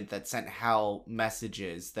government that sent Hal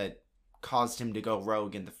messages that caused him to go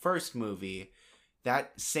rogue in the first movie,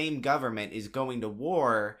 that same government is going to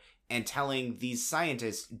war and telling these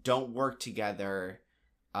scientists, don't work together,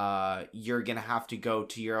 you're gonna have to go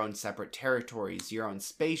to your own separate territories, your own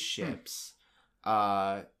spaceships,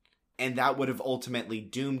 and that would have ultimately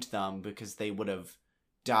doomed them because they would have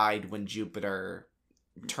died when Jupiter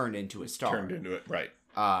turned into a star. Turned into it, right.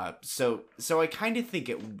 So I kind of think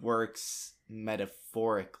it works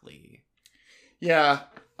metaphorically. Yeah.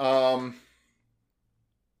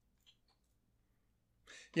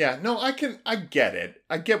 Yeah, no, I get it.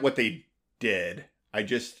 I get what they did.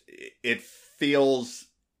 It feels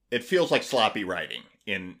like sloppy writing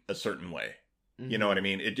in a certain way. You know what I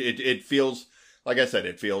mean? It feels, like I said,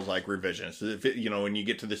 it feels like revisionist. When you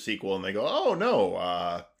get to the sequel and they go, oh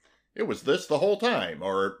no, it was this the whole time,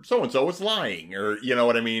 or so-and-so was lying, or you know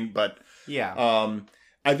what I mean? But yeah,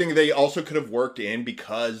 I think they also could have worked in,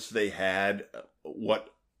 because they had what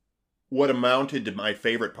amounted to my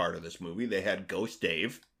favorite part of this movie. They had Ghost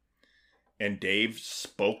Dave, and Dave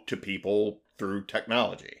spoke to people through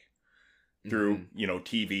technology, through,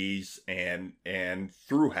 TVs and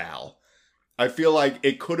through Hal. I feel like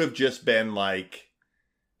it could have just been like,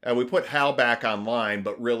 we put Hal back online,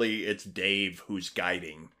 but really it's Dave who's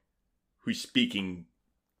guiding, who's speaking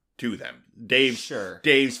to them. Dave's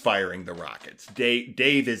firing the rockets.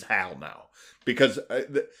 Dave is Hal now, because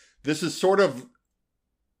this is sort of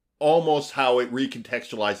almost how it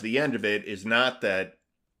recontextualized the end of it, is not that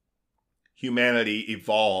humanity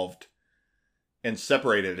evolved and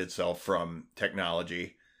separated itself from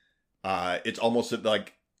technology. It's almost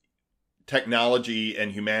like technology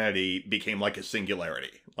and humanity became like a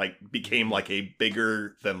singularity, became like a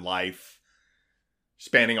bigger than life,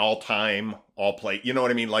 spanning all time, all place. You know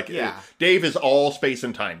what I mean? Dave is all space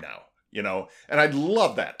and time now, and I'd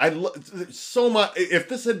love that. So much. If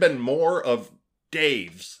this had been more of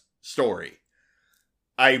Dave's story,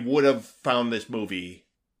 I would have found this movie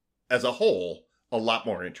as a whole a lot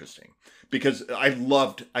more interesting because I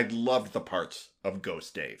loved the parts of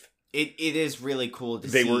Ghost Dave. It is really cool to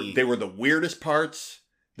They see. were the weirdest parts.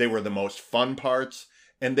 They were the most fun parts,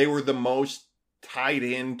 and they were the most tied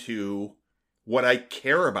into what I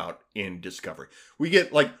care about in Discovery. We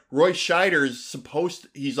get like Roy Scheider's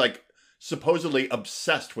he's like supposedly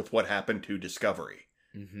obsessed with what happened to Discovery,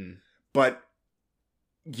 but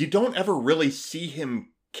you don't ever really see him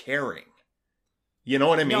caring. You know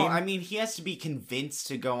what I mean? No, I mean, he has to be convinced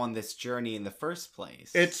to go on this journey in the first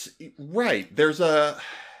place. It's right.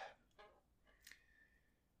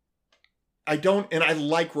 I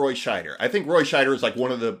like Roy Scheider. I think Roy Scheider is like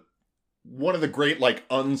one of the great like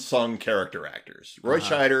unsung character actors. Roy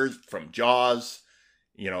Scheider from Jaws,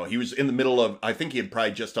 he was in the middle of, I think he had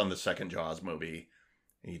probably just done the second Jaws movie.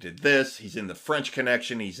 He did this. He's in The French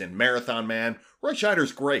Connection. He's in Marathon Man. Roy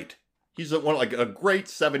Scheider's great. He's a great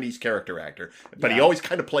 70s character actor, but he always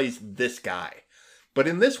kind of plays this guy. But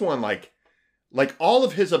in this one, like all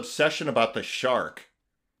of his obsession about the shark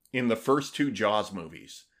in the first two Jaws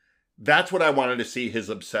movies, that's what I wanted to see his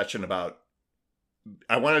obsession about.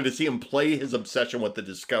 I wanted to see him play his obsession with the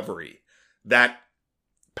Discovery that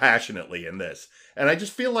passionately in this. And I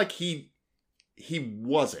just feel like he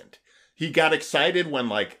wasn't. He got excited when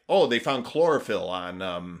they found chlorophyll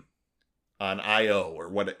on Io or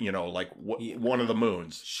one of the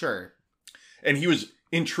moons. Sure. And he was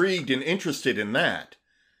intrigued and interested in that.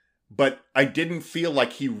 But I didn't feel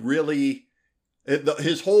like he really...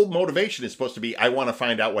 His whole motivation is supposed to be, I want to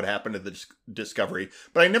find out what happened to the Discovery.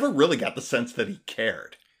 But I never really got the sense that he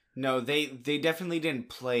cared. No, they definitely didn't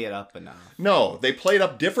play it up enough. No, they played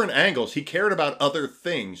up different angles. He cared about other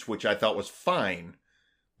things, which I thought was fine.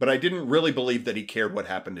 But I didn't really believe that he cared what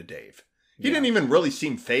happened to Dave. He didn't even really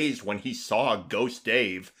seem fazed when he saw Ghost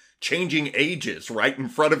Dave changing ages right in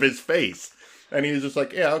front of his face. And he was just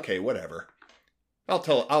like, yeah, okay, whatever.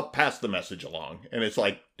 I'll pass the message along. And it's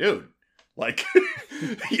like, dude,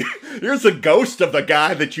 here's a ghost of the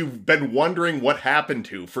guy that you've been wondering what happened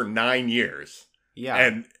to for 9 years.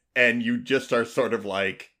 Yeah. And you just are sort of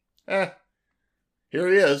like, here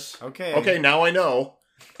he is. Okay, now I know.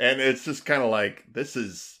 And it's just kind of like, this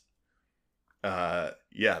is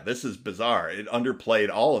bizarre. It underplayed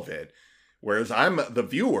all of it. Whereas I'm the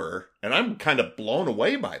viewer, and I'm kind of blown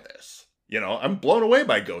away by this. I'm blown away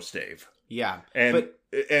by Ghost Dave. Yeah.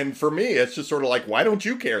 And for me, it's just sort of like, why don't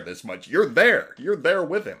you care this much? You're there. You're there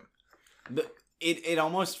with him. It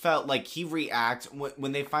almost felt like he reacts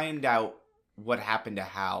when they find out what happened to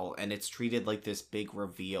Hal, and it's treated like this big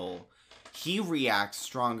reveal. He reacts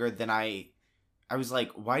stronger than I was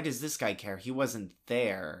like, why does this guy care? He wasn't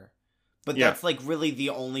there. But that's like really the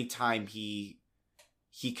only time he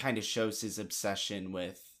kind of shows his obsession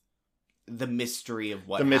with the mystery of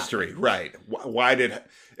what happened. Mystery, right. Why did...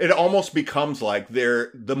 It almost becomes like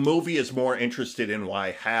the movie is more interested in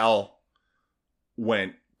why Hal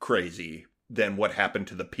went crazy than what happened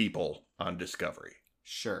to the people on Discovery.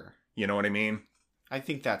 Sure. You know what I mean? I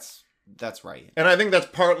think that's right. And I think that's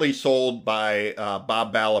partly sold by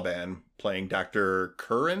Bob Balaban playing Dr.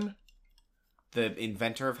 Curran. The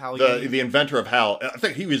inventor of Hal. The inventor of Hal. I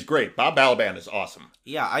think he was great. Bob Balaban is awesome.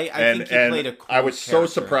 Yeah, I think he played a cool I was so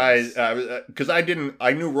character. surprised because I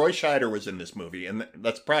knew Roy Scheider was in this movie, and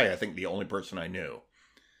that's probably, I think, the only person I knew.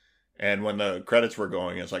 And when the credits were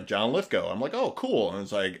going, it's like John Lithgow. I'm like, oh, cool. And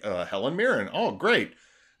it's like Helen Mirren. Oh, great.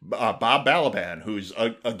 Bob Balaban, who's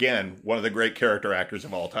again one of the great character actors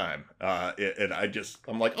of all time. And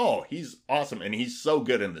I'm like, oh, he's awesome, and he's so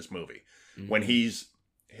good in this movie. Mm-hmm. When he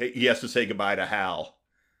has to say goodbye to Hal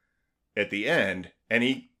at the end, and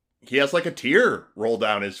he has like a tear roll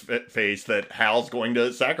down his face that Hal's going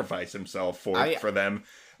to sacrifice himself for them.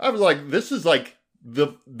 I was like, this is like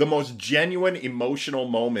the most genuine emotional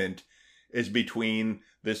moment is between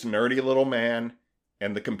this nerdy little man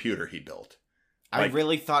and the computer he built. I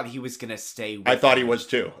really thought he was going to stay with I thought him. he was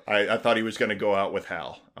too. I thought he was going to go out with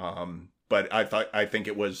Hal. But I think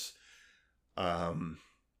it was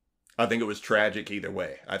tragic either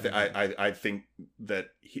way. I think that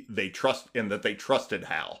they trusted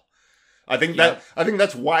Hal. I think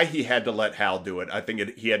that's why he had to let Hal do it. I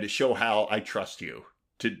think he had to show Hal, I trust you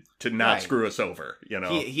to not screw us over.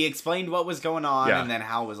 He explained what was going on, and then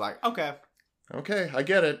Hal was like, okay, I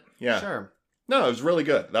get it. Yeah, sure. No, it was really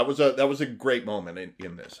good. That was a great moment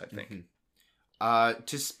in this, I think. Mm-hmm.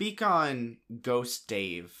 To speak on Ghost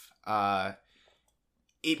Dave,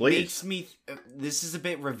 it makes me... this is a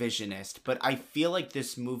bit revisionist, but I feel like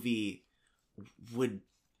this movie would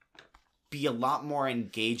be a lot more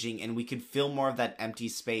engaging, and we could fill more of that empty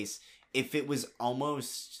space if it was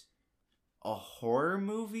almost a horror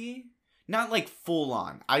movie. not like full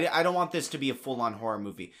on. I don't want this to be a full on horror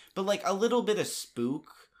movie, but like a little bit of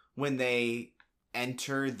spook when they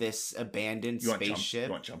enter this abandoned spaceship.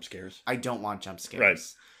 You want jump scares? I don't want jump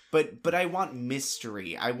scares. Right. But I want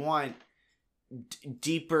mystery. I want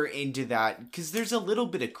deeper into that, because there's a little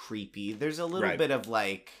bit of creepy. There's a little bit of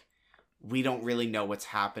like, we don't really know what's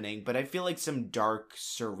happening, but I feel like some dark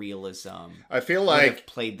surrealism. I feel would like have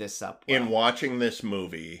played this up well. In watching this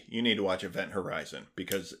movie, you need to watch Event Horizon,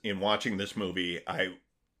 because in watching this movie,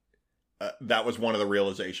 that was one of the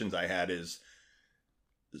realizations I had is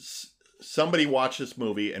somebody watched this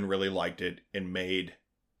movie and really liked it and made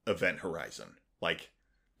Event Horizon. Like,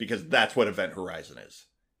 because that's what Event Horizon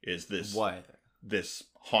is this what? This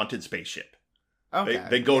haunted spaceship. Okay.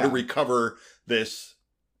 They go to recover this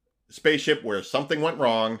spaceship where something went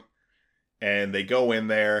wrong, and they go in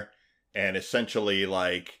there, and essentially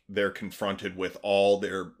like they're confronted with all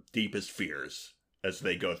their deepest fears as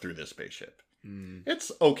they go through this spaceship.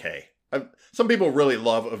 It's okay. Some people really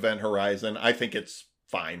love Event Horizon. I think it's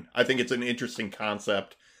fine. I think it's an interesting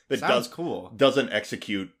concept that Sounds cool. doesn't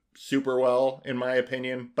execute super well, in my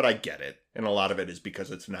opinion, but I get it. And a lot of it is because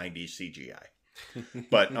it's 90s CGI.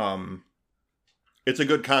 But it's a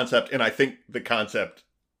good concept, and I think the concept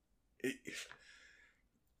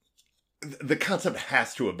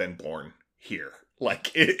has to have been born here.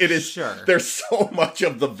 Like, it is. Sure. There's so much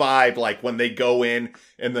of the vibe, like when they go in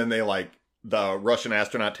and then they like, the Russian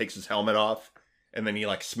astronaut takes his helmet off and then he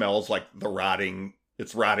like smells like rotting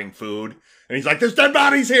food. And he's like, there's dead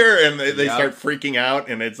bodies here. And they start freaking out.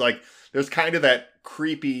 And it's like, there's kind of that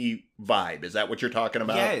creepy vibe. Is that what you're talking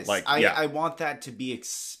about? Yes. Like, I want that to be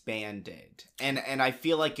expanded. And I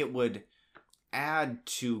feel like it would add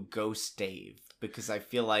to Ghost Dave, because I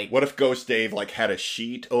feel like... What if Ghost Dave like had a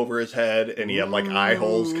sheet over his head and he had like eye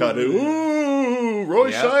holes cut in? Ooh,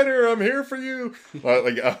 Roy Scheider, I'm here for you.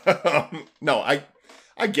 No, I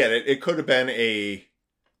get it. It could have been a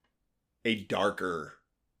darker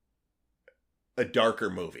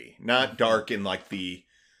movie. Not dark in like the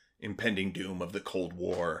impending doom of the Cold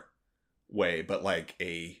War way, but like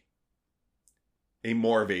a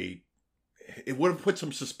more of a... It would have put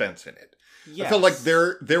some suspense in it. Yes. I felt like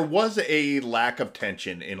there was a lack of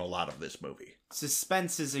tension in a lot of this movie.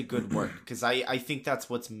 Suspense is a good word, because I think that's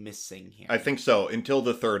what's missing here. I think so, until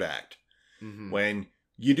the third act. Mm-hmm. When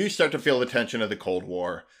you do start to feel the tension of the Cold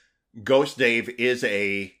War, Ghost Dave is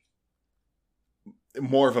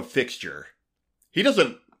more of a fixture. We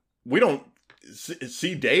don't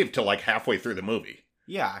see Dave till like halfway through the movie.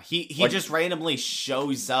 Yeah, he like, just randomly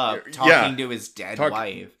shows up talking to his dead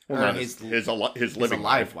wife. Well, or his living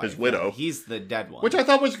wife, his widow. Yeah, he's the dead one. Which I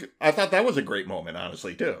thought that was a great moment,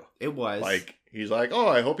 honestly, too. It was. Like, he's like, oh,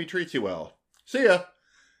 I hope he treats you well. See ya.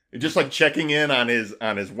 And just like checking in on his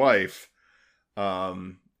wife.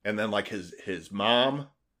 And then like his mom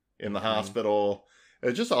in the hospital.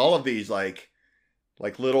 It's just all of these like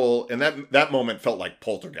little, and that moment felt like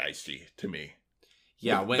Poltergeisty to me.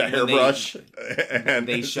 Yeah, when the hairbrush, and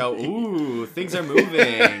they show, ooh, things are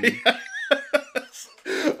moving. Yes.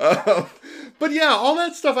 But yeah, all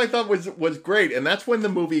that stuff I thought was great, and that's when the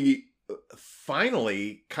movie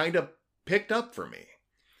finally kind of picked up for me.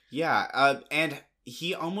 Yeah, and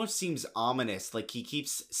he almost seems ominous, like he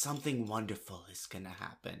keeps something wonderful is gonna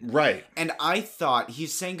happen. Right. And I thought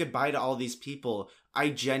he's saying goodbye to all these people. I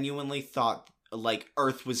genuinely thought like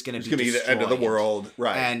Earth was going to be destroyed. The end of the world,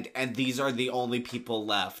 right? And these are the only people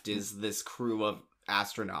left. Is this crew of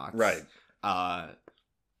astronauts, right?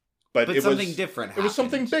 But it something was different. It was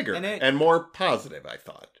something bigger and more positive, I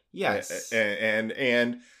thought. Yes,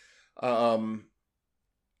 and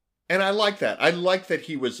I like that. I like that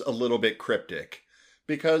he was a little bit cryptic,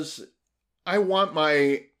 because I want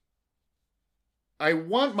my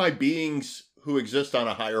beings who exist on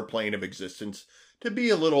a higher plane of existence to be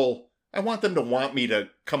a little. I want them to want me to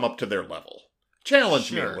come up to their level.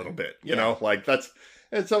 Challenge me a little bit, you know? Like, that's...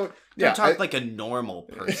 And so, Don't talk like a normal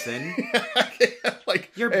person.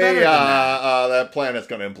 Like, you're better than that. That planet's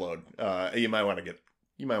gonna implode. You might want to get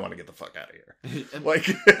the fuck out of here. Like,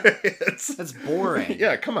 that's boring.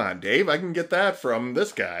 Yeah, come on, Dave. I can get that from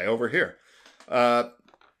this guy over here.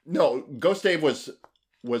 No, Ghost Dave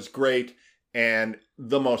was great and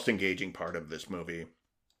the most engaging part of this movie.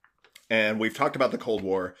 And we've talked about the Cold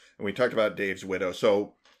War, and we talked about Dave's widow.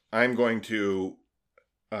 So I'm going to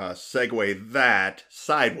segue that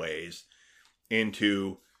sideways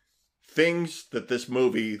into things that this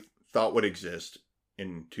movie thought would exist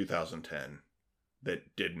in 2010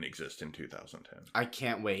 that didn't exist in 2010. I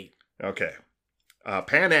can't wait. Okay.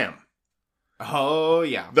 Pan Am. Oh,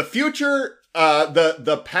 yeah. The future,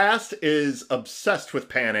 the past is obsessed with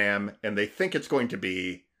Pan Am, and they think it's going to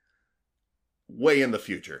be way in the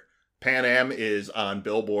future. Pan Am is on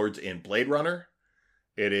billboards in Blade Runner.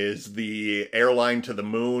 It is the airline to the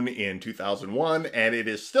moon in 2001, and it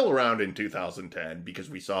is still around in 2010 because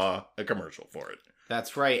we saw a commercial for it.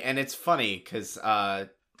 That's right, and it's funny because I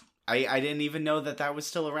didn't even know that was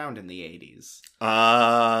still around in the 80s.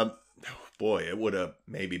 Boy, it would have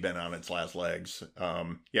maybe been on its last legs.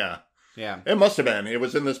 Yeah. Yeah. It must have been. It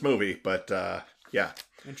was in this movie, but yeah.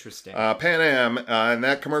 Interesting. Pan Am, and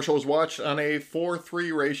that commercial was watched on a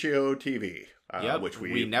 4:3 ratio TV. Yep, Which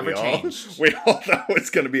we never changed. We all thought was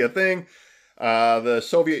going to be a thing. The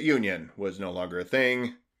Soviet Union was no longer a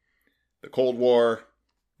thing. The Cold War,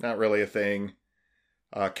 not really a thing.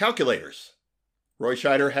 Calculators. Roy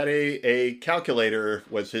Scheider had a calculator,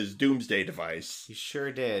 was his doomsday device. He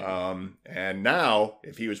sure did. And now,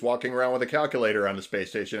 if he was walking around with a calculator on the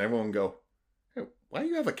space station, everyone would go, hey, why do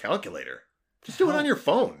you have a calculator? Just do it on your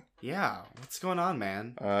phone. Yeah, what's going on,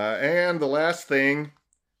 man? And the last thing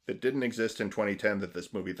that didn't exist in 2010 that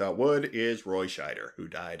this movie thought would is Roy Scheider, who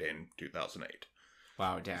died in 2008.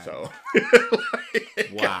 Wow, Dad. So,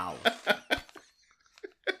 wow.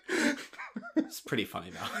 It's pretty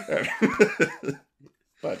funny though.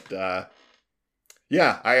 But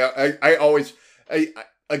yeah, I always I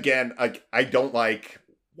don't like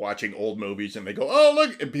watching old movies and they go, oh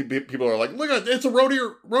look, and people are like, look at it's a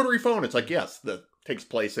rotary phone. It's like, yes, that takes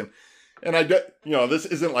place in. And this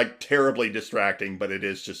isn't like terribly distracting, but it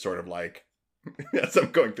is just sort of like, as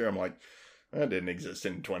I'm going through, I'm like, that didn't exist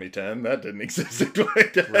in 2010. That didn't exist in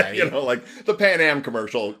 2010. Right. Like the Pan Am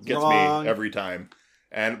commercial gets me every time.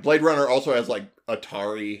 And Blade Runner also has like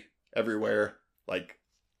Atari everywhere, like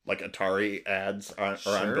Atari ads are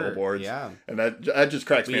on billboards. Yeah. And that just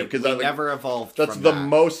cracks me up because we never evolved. That's from the that.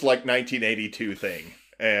 most like 1982 thing.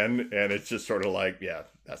 And it's just sort of like, yeah,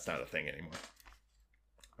 that's not a thing anymore.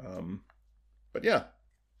 But yeah.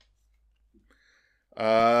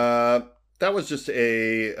 That was just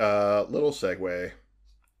a little segue.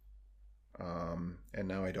 And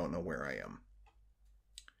now I don't know where I am.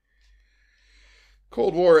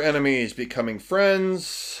 Cold War enemies becoming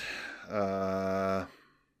friends.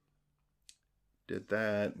 Did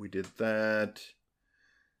that. We did that.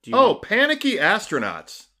 Panicky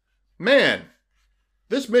astronauts. Man,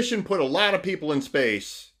 this mission put a lot of people in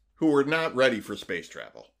space who were not ready for space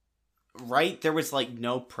travel. Right? There was like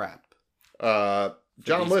no prep.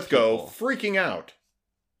 John Lithgow freaking out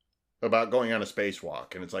about going on a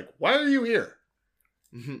spacewalk. And it's like, why are you here?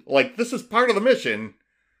 Like, this is part of the mission.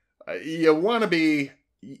 You want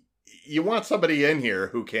somebody in here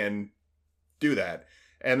who can do that.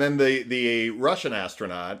 And then the Russian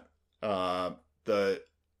astronaut, the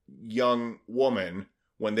young woman,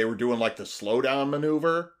 when they were doing like the slowdown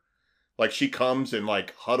maneuver, like she comes and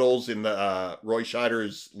like huddles in the Roy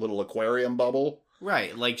Scheider's little aquarium bubble.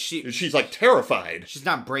 Right, like she's like terrified. She's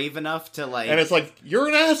not brave enough to like. And it's like, you're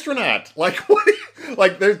an astronaut. Like what?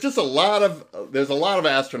 Like there's just a lot of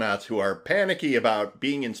astronauts who are panicky about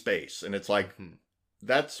being in space, and it's like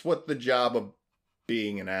that's what the job of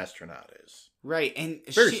being an astronaut is. Right, and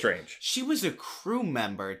very strange. She was a crew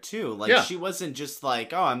member too. Like she wasn't just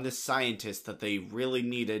like, oh, I'm this scientist that they really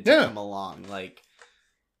needed to come along. Like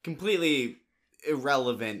completely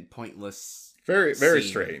irrelevant, pointless. Very, very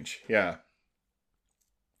strange. Yeah.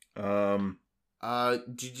 Did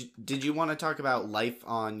you want to talk about life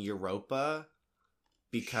on Europa?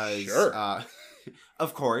 Because sure.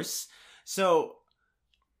 Of course. So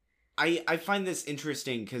I find this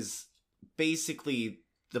interesting because basically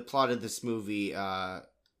the plot of this movie,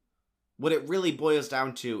 what it really boils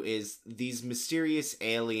down to is these mysterious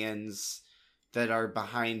aliens that are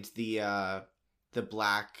behind the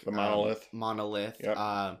black monolith.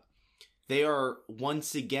 Yep. They are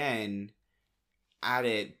once again at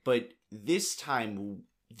it, but this time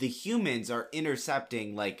the humans are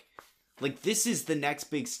intercepting like this is the next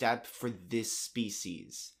big step for this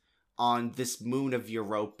species on this moon of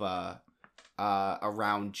Europa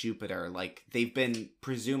around Jupiter. Like they've been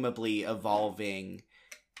presumably evolving,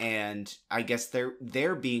 and I guess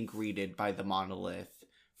they're being greeted by the monolith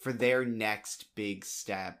for their next big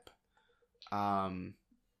step. And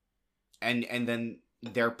then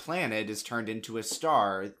their planet is turned into a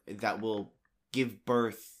star that will give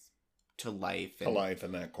birth to life. To life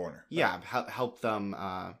in that corner. Yeah, help them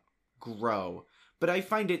grow. But I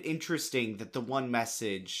find it interesting that the one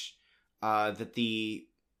message that the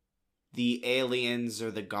aliens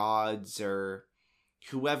or the gods or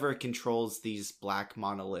whoever controls these black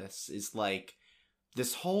monoliths is like,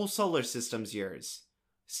 this whole solar system's yours.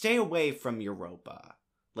 Stay away from Europa.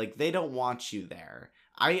 Like, they don't want you there.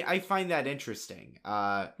 I find that interesting.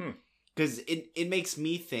 Because it makes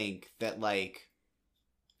me think that, like,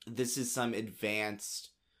 this is some advanced,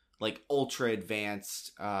 like ultra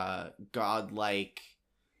advanced, godlike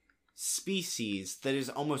species that is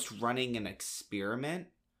almost running an experiment.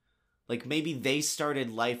 Like maybe they started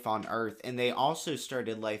life on Earth and they also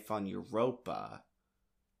started life on Europa.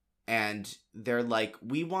 And they're like,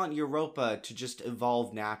 we want Europa to just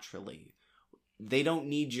evolve naturally. They don't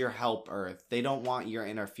need your help, Earth. They don't want your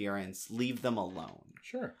interference. Leave them alone.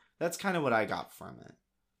 Sure. That's kind of what I got from it.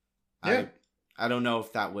 Yeah. I don't know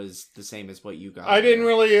if that was the same as what you got. I didn't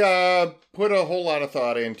really put a whole lot of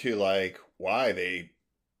thought into like why they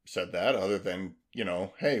said that, other than, you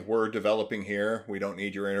know, hey, we're developing here. We don't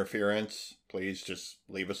need your interference. Please just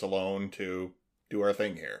leave us alone to do our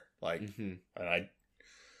thing here. Like, Mm-hmm. and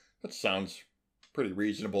that sounds pretty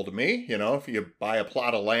reasonable to me. You know, if you buy a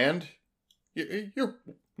plot of land, you're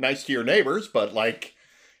nice to your neighbors, but like,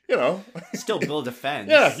 you know, Still build a fence.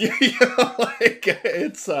 yeah, you know, like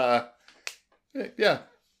it's yeah,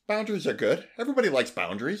 boundaries are good. Everybody likes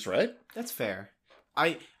boundaries, right? That's fair.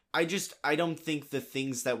 I don't think the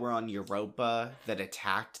things that were on Europa that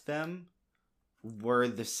attacked them were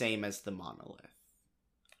the same as the monolith.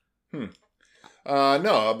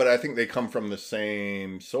 No, but I think they come from the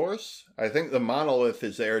same source. I think the monolith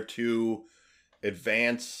is there to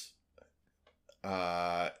advance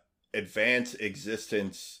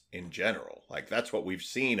existence in general. Like that's what we've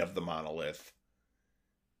seen of the monolith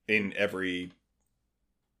in every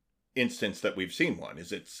instance that we've seen one.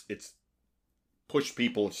 Is it's pushed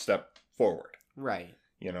people a step forward. Right.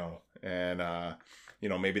 You know, and you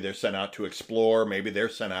know, maybe they're sent out to explore. Maybe they're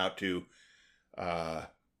sent out to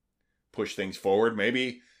push things forward.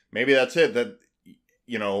 Maybe that's it. That,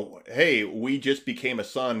 you know, hey, we just became a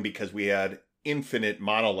sun because we had infinite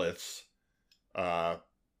monoliths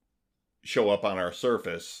show up on our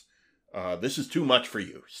surface. This is too much for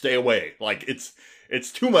you. Stay away. Like it's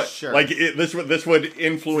too much. Sure. Like this would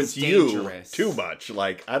influence It's you dangerous. too much.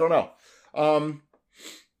 Like I don't know.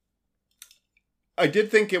 I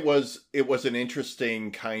did think it was an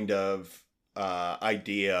interesting kind of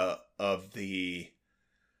idea of the,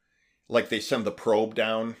 like they send the probe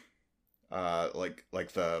down, like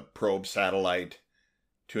the probe satellite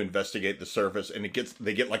to investigate the surface, and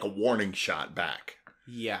they get like a warning shot back.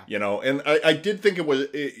 Yeah. You know, and I did think it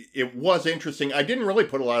was interesting. I didn't really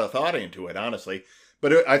put a lot of thought into it, honestly,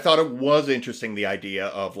 but I thought it was interesting, the idea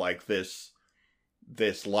of like this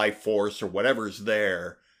life force or whatever's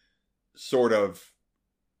there sort of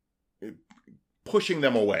pushing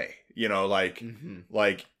them away, you know, like Mm-hmm.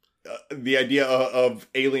 like the idea of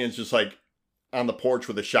aliens just like on the porch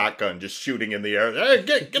with a shotgun just shooting in the air. Hey,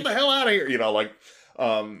 get the hell out of here, you know, like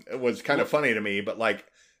it was kind of funny to me, but like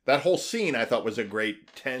that whole scene I thought was a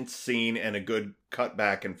great tense scene and a good cut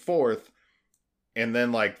back and forth, and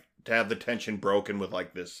then like to have the tension broken with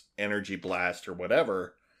like this energy blast or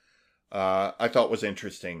whatever, I thought was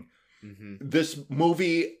interesting. Mm-hmm. This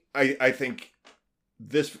movie, I think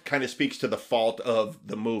this kind of speaks to the fault of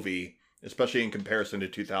the movie, especially in comparison to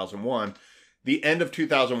 2001. The end of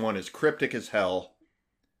 2001 is cryptic as hell.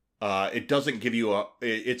 It doesn't give you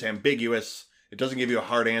it's ambiguous. It doesn't give you a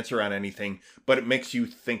hard answer on anything, but it makes you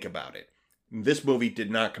think about it. This movie did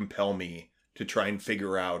not compel me to try and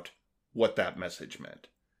figure out what that message meant.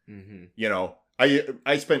 Mm-hmm. You know,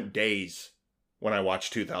 I spent days when I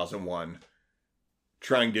watched 2001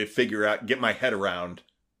 trying to figure out, get my head around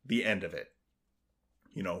the end of it.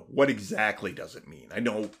 You know, what exactly does it mean? I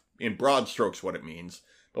know in broad strokes what it means,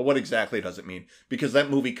 but what exactly does it mean? Because that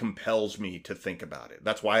movie compels me to think about it.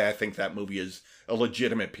 That's why I think that movie is a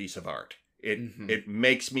legitimate piece of art. It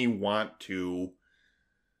makes me want to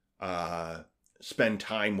spend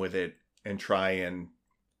time with it and try and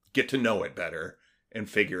get to know it better and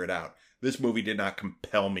figure it out. This movie did not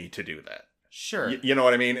compel me to do that. Sure. You know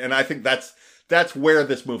what I mean? And I think that's where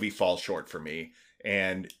this movie falls short for me.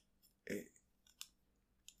 And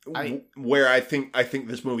where I think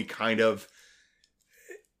this movie kind of,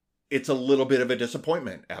 it's a little bit of a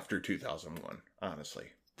disappointment after 2001, honestly.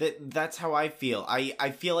 That's how I feel. I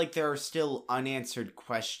feel like there are still unanswered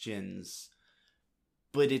questions,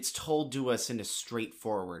 but it's told to us in a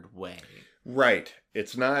straightforward way. Right.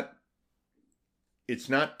 It's not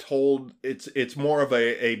told, it's more of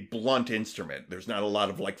a blunt instrument. There's not a lot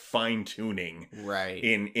of like fine tuning Right.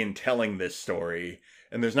 in telling this story,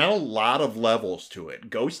 and there's not a lot of levels to it.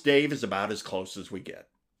 Ghost Dave is about as close as we get.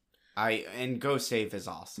 And Ghost Dave is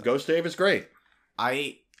awesome. Ghost Dave is great.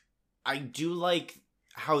 I do like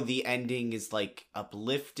how the ending is like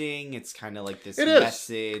uplifting. It's kind of like this It is.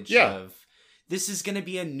 message of this is going to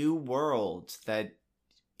be a new world that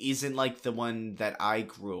isn't like the one that I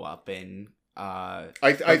grew up in.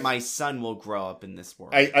 But my son will grow up in this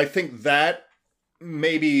world. I think that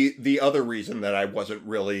maybe the other reason that I wasn't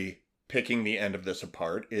really picking the end of this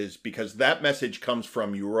apart is because that message comes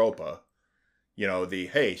from Europa. You know, the,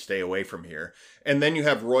 hey, stay away from here. And then you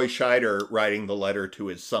have Roy Scheider writing the letter to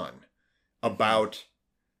his son about,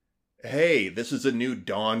 hey, this is a new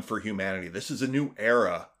dawn for humanity. This is a new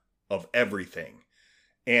era of everything.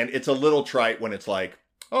 And it's a little trite when it's like,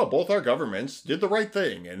 oh, both our governments did the right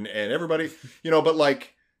thing. And everybody, you know, but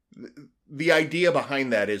like the idea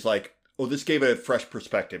behind that is like, oh, this gave a fresh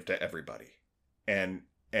perspective to everybody. And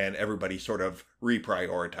everybody sort of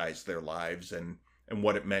reprioritized their lives and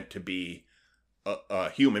what it meant to be a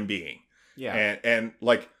human being. Yeah. And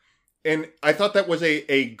I thought that was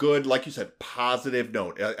a good, like you said, positive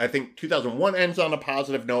note. I think 2001 ends on a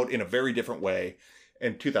positive note in a very different way.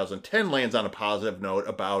 And 2010 lands on a positive note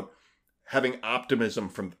about having optimism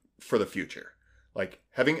for the future. Like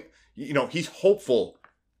having, you know, he's hopeful.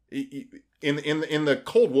 In the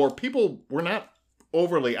Cold War, people were not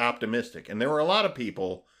overly optimistic. And there were a lot of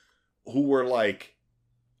people who were like,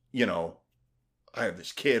 you know, I have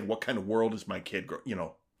this kid. What kind of world is my kid? You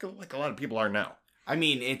know, like a lot of people are now. I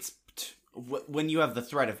mean, it's when you have the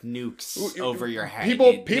threat of nukes over your head.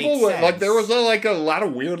 People were, like, there was a lot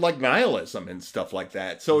of weird like nihilism and stuff like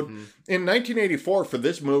that. So in 1984, for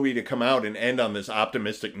this movie to come out and end on this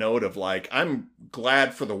optimistic note of like, I'm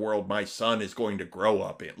glad for the world my son is going to grow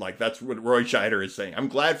up in. Like that's what Roy Scheider is saying. I'm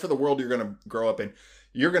glad for the world you're going to grow up in.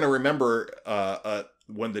 You're going to remember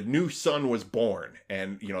when the new son was born,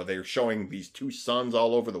 and you know they're showing these two sons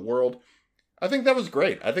all over the world. I think that was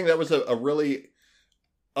great. I think that was a really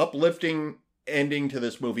uplifting ending to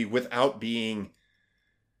this movie without being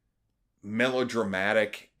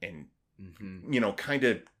melodramatic and you know kind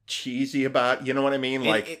of cheesy about. You know what I mean?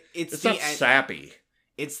 Like it's not sappy.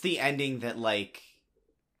 It's the ending that like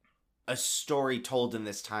a story told in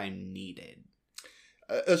this time needed.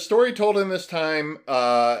 A story told in this time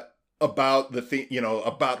about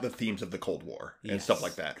about the themes of the Cold War and stuff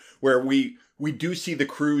like that, where we do see the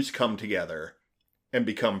crews come together and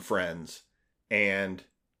become friends, and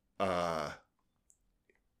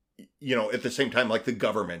you know, at the same time, like the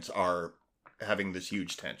governments are having this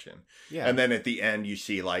huge tension, and then at the end you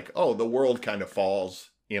see like, oh, the world kind of falls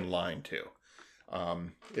in line too.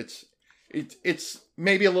 It's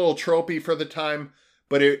maybe a little tropey for the time.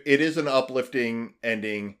 But it is an uplifting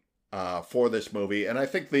ending for this movie, and I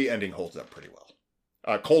think the ending holds up pretty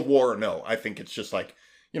well. Cold War, no. I think it's just like,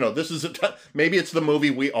 you know, this is maybe it's the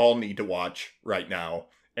movie we all need to watch right now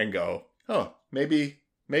and go, oh, maybe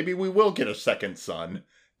we will get a second son,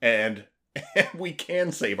 and we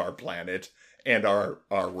can save our planet and our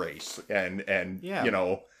race, and you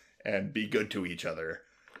know, and be good to each other.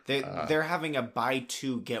 They're having a buy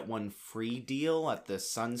two get one free deal at the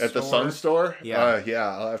Sun store. At the Sun store? Yeah.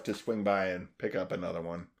 I'll have to swing by and pick up another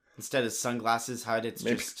one. Instead of Sunglasses Hut, it's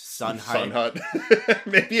maybe just Sun Hut. Sun Hut.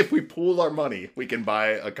 Maybe if we pool our money, we can buy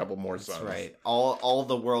a couple more Suns. That's right. All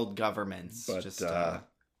the world governments. But, just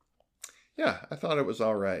yeah, I thought it was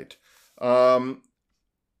all right. The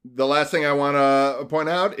last thing I want to point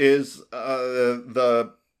out is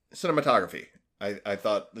the cinematography. I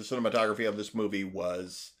thought the cinematography of this movie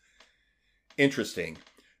was interesting.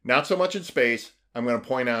 Not so much in space. I'm going to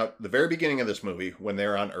point out the very beginning of this movie when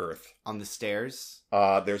they're on Earth. On the stairs?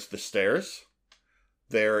 There's the stairs.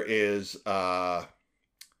 There is,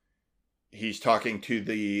 he's talking to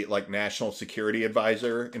the, like, national security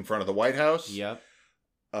advisor in front of the White House. Yep.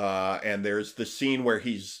 And there's the scene where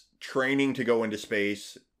he's training to go into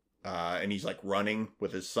space, and he's, like, running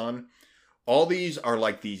with his son. All these are,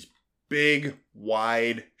 like, these big,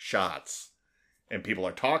 wide shots. And people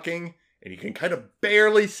are talking, and you can kind of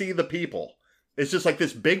barely see the people. It's just like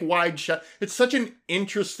this big, wide shot. It's such an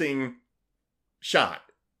interesting shot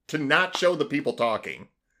to not show the people talking.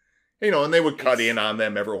 You know, and they would cut in on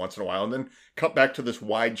them every once in a while, and then cut back to this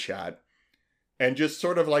wide shot. And just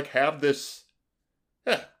sort of like have this,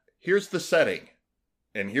 here's the setting.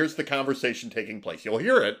 And here's the conversation taking place. You'll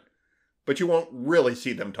hear it, but you won't really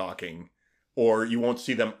see them talking. Or you won't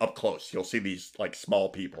see them up close. You'll see these, like, small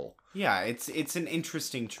people. Yeah, it's an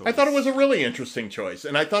interesting choice. I thought it was a really interesting choice.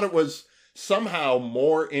 And I thought it was somehow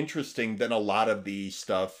more interesting than a lot of the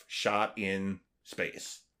stuff shot in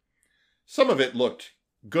space. Some of it looked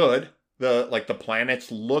good. The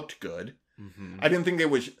planets looked good. Mm-hmm. I didn't think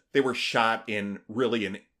they were shot in really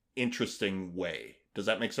an interesting way. Does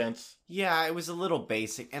that make sense? Yeah, it was a little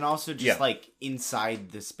basic. And also just, like,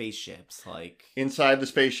 inside the spaceships. Like inside the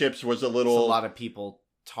spaceships was a little... a lot of people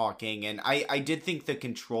talking. And I did think the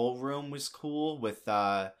control room was cool with...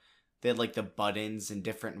 they had, like, the buttons and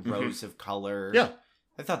different rows of color. Yeah.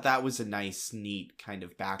 I thought that was a nice, neat kind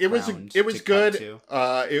of It background. was to good.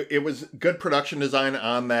 cut to. It was good production design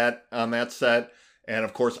on that set, and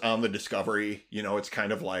of course on the Discovery. You know, it's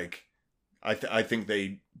kind of like I think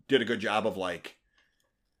they did a good job of like.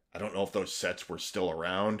 I don't know if those sets were still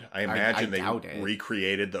around. I imagine they doubt it.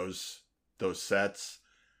 recreated those sets,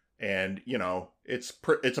 and you know it's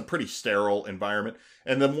a pretty sterile environment.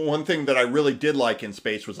 And the one thing that I really did like in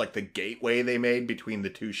space was like the gateway they made between the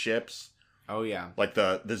two ships. Oh yeah. Like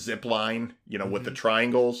the zip line, you know, with the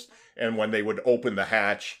triangles, and when they would open the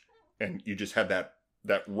hatch, and you just had that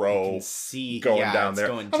You row can see going down it's there.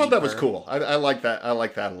 going I thought that was deeper. cool. I like that. I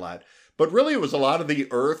like that a lot. But really, it was a lot of the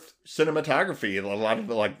Earth cinematography, a lot of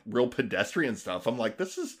the like real pedestrian stuff. I'm like,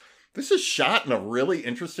 this is shot in a really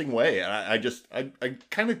interesting way. And I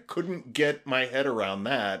kind of couldn't get my head around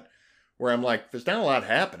that. Where I'm like, there's not a lot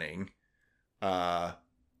happening, but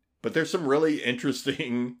there's some really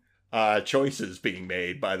interesting choices being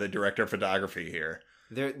made by the director of photography here.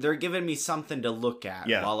 They're giving me something to look at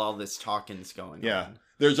Yeah. while all this talking's going Yeah. on.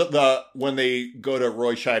 There's when they go to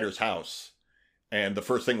Roy Scheider's house, and the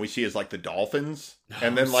first thing we see is like the dolphins,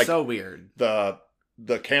 and then like so weird.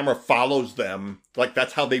 the camera follows them. Like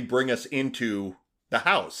that's how they bring us into the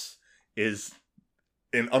house, is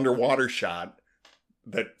an underwater shot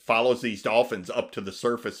that follows these dolphins up to the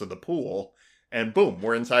surface of the pool, and boom,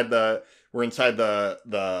 we're inside the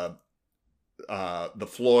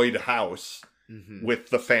Floyd house Mhm. with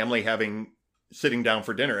the family sitting down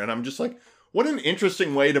for dinner. And I'm just like, what an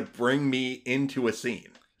interesting way to bring me into a scene.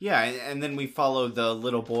 Yeah, and then we follow the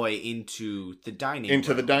little boy into the dining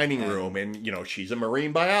Into the room, dining and- room, and you know, she's a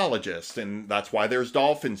marine biologist, and that's why there's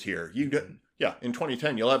dolphins here. Yeah, in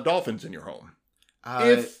 2010 you'll have dolphins in your home.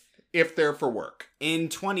 If they're for work. In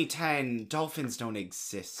 2010, dolphins don't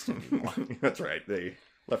exist anymore. That's right. They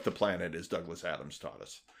left the planet, as Douglas Adams taught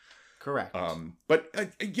us. Correct. But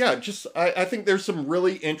yeah, just I think there's some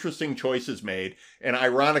really interesting choices made, and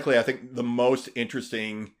ironically, I think the most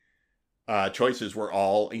interesting choices were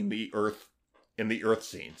all in the Earth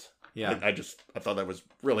scenes. Yeah. I thought that was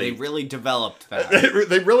really They really developed that.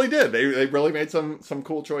 they really did. They really made some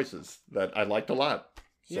cool choices that I liked a lot.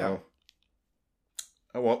 So, Yeah.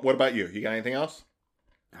 What about you? You got anything else?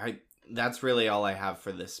 That's really all I have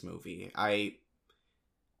for this movie.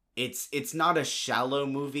 It's not a shallow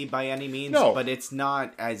movie by any means, No. but it's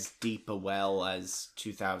not as deep a well as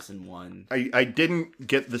 2001. I didn't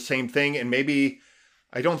get the same thing, and maybe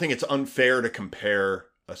I don't think it's unfair to compare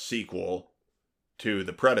a sequel to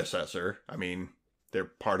the predecessor. I mean, they're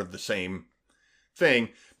part of the same thing,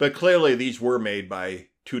 but clearly these were made by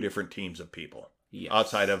two different teams of people. Yes.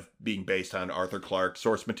 Outside of being based on Arthur Clarke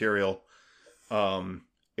source material.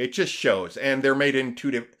 It just shows. And they're made in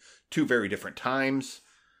two very different times.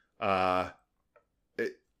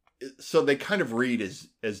 So they kind of read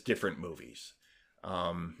as different movies.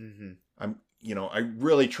 Mm-hmm. I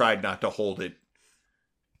really tried not to hold it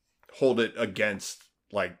against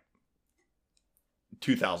like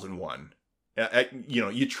 2001.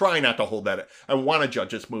 You try not to hold that. I want to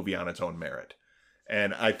judge this movie on its own merit.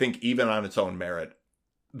 And I think even on its own merit,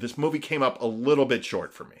 this movie came up a little bit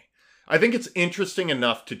short for me. I think it's interesting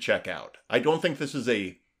enough to check out. I don't think this is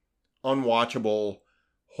a unwatchable,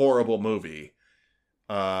 horrible movie.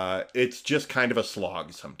 It's just kind of a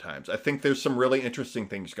slog sometimes. I think there's some really interesting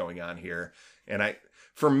things going on here. And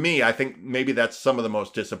for me, I think maybe that's some of the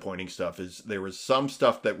most disappointing stuff is there was some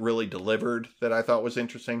stuff that really delivered that I thought was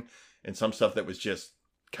interesting and some stuff that was just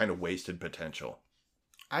kind of wasted potential.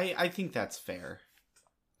 I think that's fair.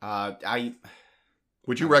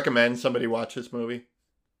 Would you recommend somebody watch this movie?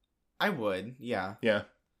 I would, yeah. Yeah.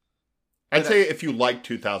 I'd say if you like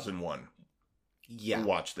 2001, Yeah.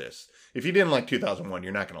 watch this. If you didn't like 2001,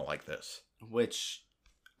 you're not going to like this.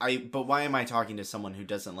 But why am I talking to someone who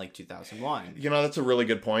doesn't like 2001? That's a really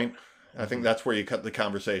good point. I think that's where you cut the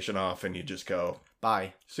conversation off and you just go,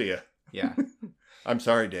 Bye. see ya. Yeah. I'm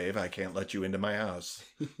sorry, Dave. I can't let you into my house.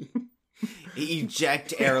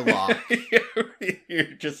 Eject airlock. you're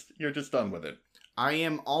just done with it. I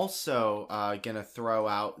am also gonna throw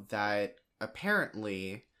out that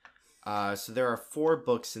apparently, so there are 4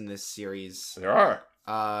 books in this series. There are.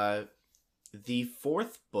 The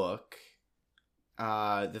 4th book,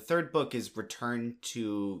 the 3rd book is Return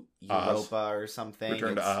to Europa Oz. or something.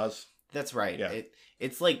 Return to Oz. That's right. Yeah.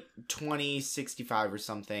 It's like 2065 or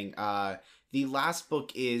something. The last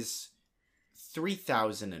book is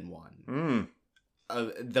 3001. Mm.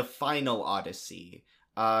 The Final Odyssey.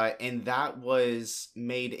 And that was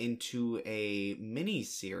made into a mini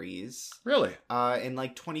series Really? in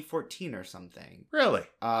like 2014 or something. Really?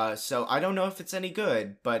 So I don't know if it's any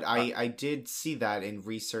good, but I did see that in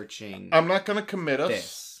researching I'm not going to commit us,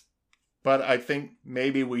 this. but I think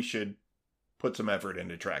maybe we should put some effort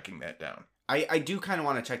into tracking that down. I do kind of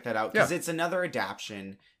want to check that out because Yeah. it's another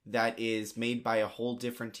adaptation that is made by a whole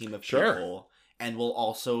different team of Sure. people and will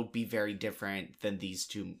also be very different than these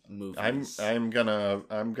two movies. I'm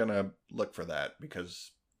gonna look for that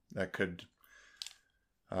because that could.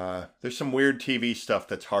 There's some weird TV stuff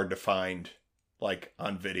that's hard to find, like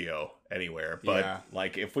on video anywhere. But Yeah.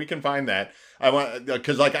 like if we can find that, I want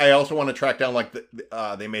because like I also want to track down like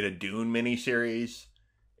they made a Dune miniseries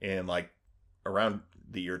in like around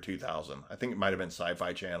the year 2000. I think it might have been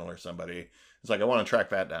Sci-Fi Channel or somebody. It's like I want to track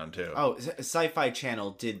that down too. Oh, Sci-Fi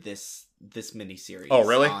Channel did this miniseries. Oh,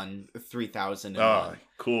 really? On 3000. Oh,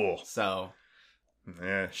 cool. So.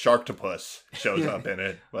 Yeah, Sharktopus shows up in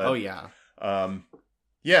it. But, Oh yeah.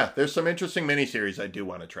 Yeah, there's some interesting miniseries I do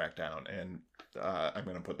want to track down, and I'm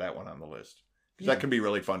going to put that one on the list because Yeah. that can be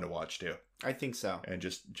really fun to watch too, I think so. and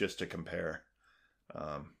just to compare.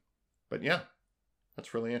 But yeah,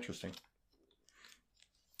 that's really interesting.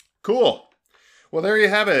 Cool. Well, there you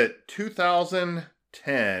have it.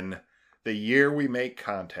 2010, the year we make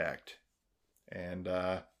contact, and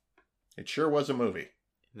it sure was a movie.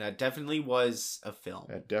 That definitely was a film.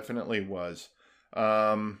 That definitely was.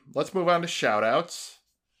 Let's move on to shout-outs.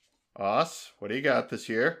 Oz, what do you got this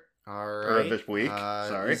year? All Or right. this week,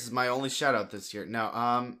 sorry. This is my only shout out this year. No,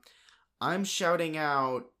 I'm shouting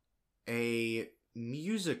out a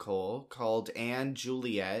musical called Anne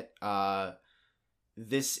Juliet.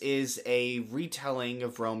 This is a retelling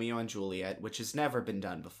of Romeo and Juliet, which has never been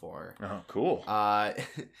done before. Oh, cool.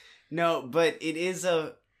 No, but it is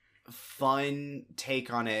a fun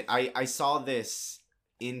take on it. I saw this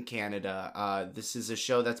in Canada. This is a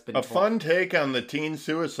show that's been A fun take on the teen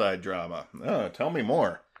suicide drama. Oh, tell me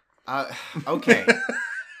more. Okay.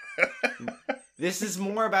 This is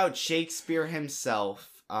more about Shakespeare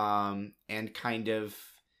himself, and kind of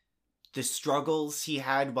the struggles he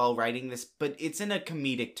had while writing this, but it's in a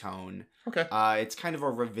comedic tone. Okay. It's kind of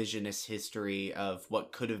a revisionist history of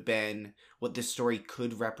what could have been, what this story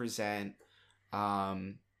could represent,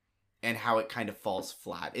 and how it kind of falls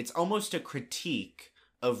flat. It's almost a critique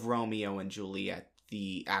of Romeo and Juliet,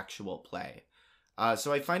 the actual play.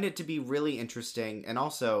 So I find it to be really interesting, and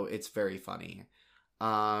also it's very funny.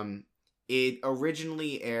 It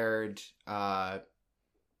originally aired,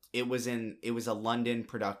 it was a London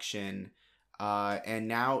production, and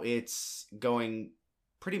now it's going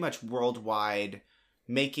pretty much worldwide,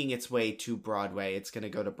 making its way to Broadway. It's going to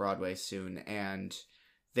go to Broadway soon, and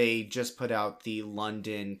they just put out the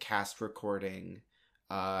London cast recording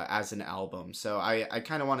as an album. So I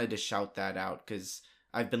kind of wanted to shout that out because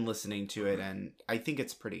I've been listening to it and I think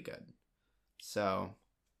it's pretty good. So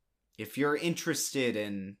if you're interested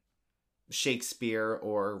in Shakespeare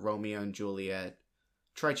or Romeo and Juliet,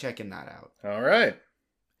 try checking that out. All right.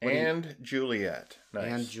 What do you- And Juliet.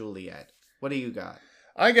 Nice. And Juliet. What do you got?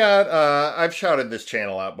 I got, I've shouted this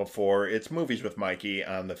channel out before. It's Movies with Mikey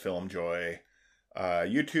on the Film Joy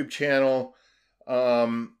YouTube channel.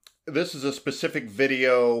 This is a specific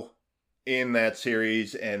video in that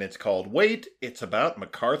series, and it's called Wait, It's About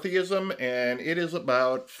McCarthyism, and it is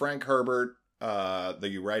about Frank Herbert,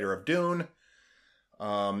 the writer of Dune,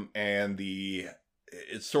 and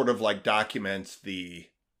it sort of like documents the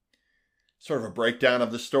sort of a breakdown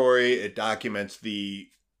of the story. It documents the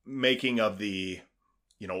making of the,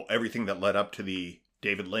 everything that led up to the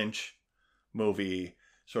David Lynch movie,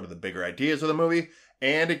 sort of the bigger ideas of the movie,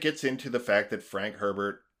 and it gets into the fact that Frank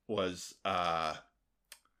Herbert was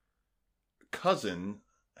cousin,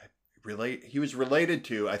 he was related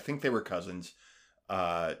to, I think they were cousins,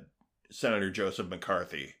 Senator Joseph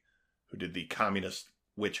McCarthy, who did the communist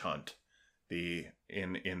witch hunt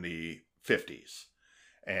in the 50s,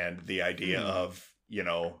 and the idea of,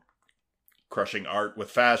 crushing art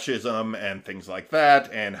with fascism and things like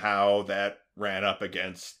that, and how that ran up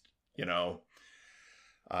against,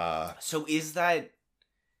 So is there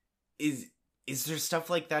stuff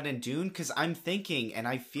like that in Dune? Because I'm thinking, and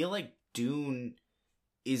I feel like Dune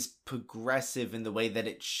is progressive in the way that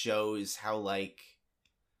it shows how,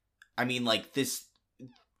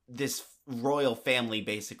 this royal family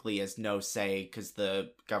basically has no say because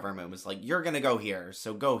the government was like, you're gonna go here,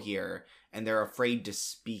 so go here, and they're afraid to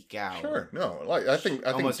speak out. Sure, no, I think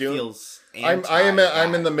Almost Dune. feels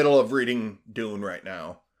I'm in the middle of reading Dune right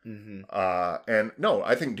now. Mm-hmm. And no,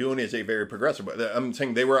 I think Dune is a very progressive. I'm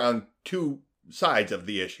saying they were on two sides of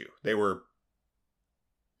the issue. They were,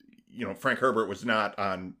 Frank Herbert was not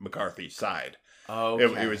on McCarthy's side. Oh,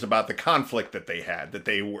 It was about the conflict that they had, that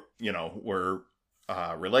they were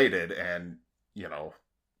related, and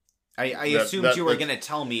I That- assumed that- you were that's- going to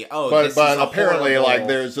tell me, oh, but this is but a apparently horrible...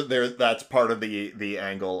 there's that's part of the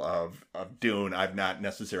angle of Dune. I've not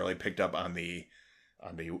necessarily picked up on the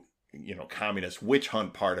communist witch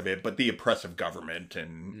hunt part of it, but the oppressive government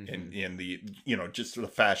and the just the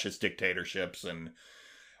fascist dictatorships and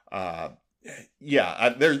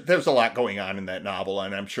there's a lot going on in that novel,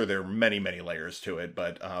 and I'm sure there are many layers to it,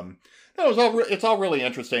 but no, it's all really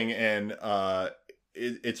interesting, and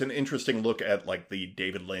it's an interesting look at like the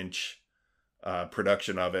David Lynch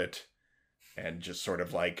production of it, and just sort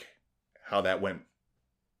of like how it went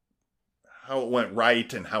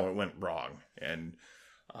right and how it went wrong, and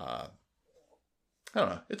I don't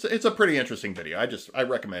know. It's a pretty interesting video. I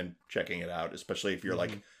recommend checking it out, especially if you're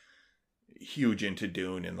like huge into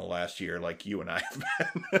Dune in the last year, like you and I have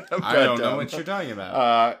been. But, I don't know what you're talking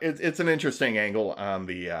about. It's an interesting angle on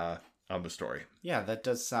the story. Yeah, that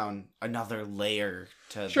does sound another layer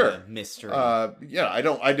to Sure. the mystery. I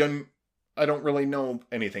don't really know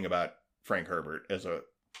anything about Frank Herbert as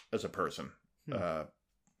a person.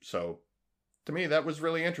 So to me that was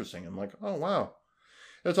really interesting. I'm like, oh wow.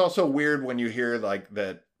 It's also weird when you hear like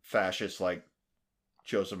that fascists like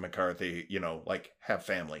Joseph McCarthy, like have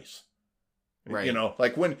families. Right.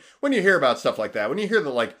 Like when you hear about stuff like that, when you hear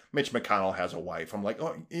that like Mitch McConnell has a wife, I'm like,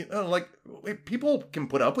 oh, like wait, people can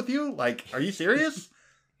put up with you? Like, are you serious?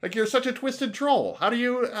 Like, you're such a twisted troll. How do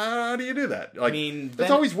you do that? Like,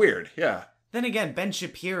 it's always weird. Yeah. Then again, Ben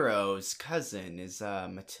Shapiro's cousin is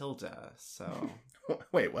Matilda, so...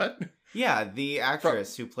 Wait, what? Yeah, the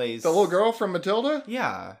actress who plays... The little girl from Matilda?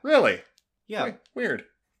 Yeah. Really? Yeah. Wait, weird.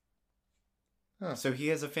 Huh. So he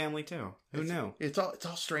has a family too. Who knew? It's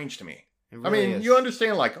all strange to me. It I really mean, is. you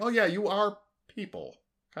understand, like, oh yeah, you are people,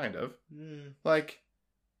 kind of. Like,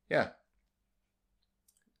 yeah.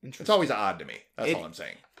 Interesting. It's always odd to me. That's all I'm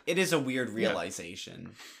saying. It is a weird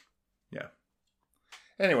realization. Yeah.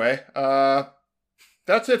 Anyway,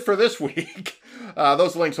 that's it for this week.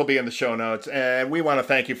 Those links will be in the show notes, and we want to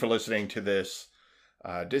thank you for listening to this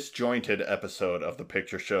disjointed episode of The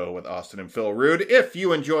Picture Show with Austin and Phil Rude. If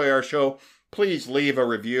you enjoy our show, please leave a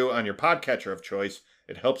review on your podcatcher of choice.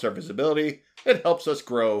 It helps our visibility. It helps us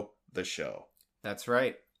grow the show. That's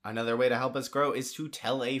right. Another way to help us grow is to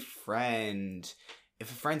tell a friend.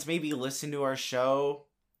 If a friend's maybe listen to our show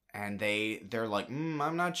and they're like,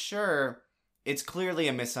 I'm not sure. It's clearly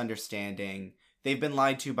a misunderstanding. They've been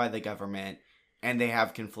lied to by the government and they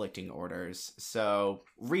have conflicting orders. So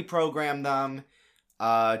reprogram them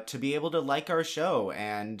to be able to like our show,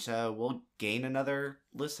 and we'll gain another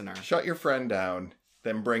listener. Shut your friend down.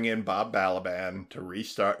 Then bring in Bob Balaban to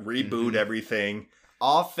reboot everything.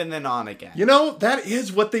 Off and then on again. That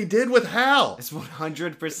is what they did with Hal. It's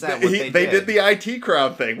 100% what they did. They did the IT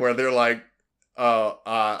crowd thing where they're like,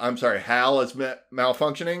 I'm sorry, Hal is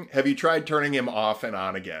malfunctioning. Have you tried turning him off and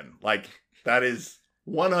on again? Like, that is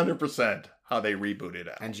 100% how they rebooted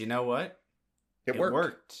Hal. And you know what? It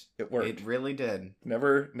worked. It worked. It really did.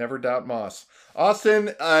 Never doubt Moss.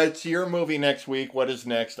 Austin, it's your movie next week. What is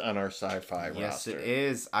next on our sci-fi roster? Yes, it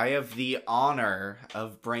is. I have the honor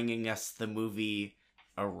of bringing us the movie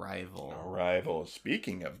Arrival.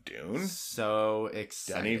 Speaking of Dune. So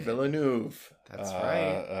excited. Denis Villeneuve. That's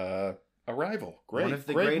right. Arrival. Great. One of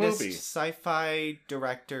the great greatest movie. sci-fi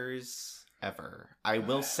directors ever. I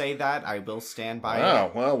will say that. I will stand by it.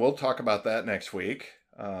 Wow. Well, we'll talk about that next week.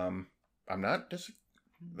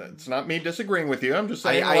 That's not me disagreeing with you. I'm just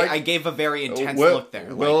saying. I gave a very intense look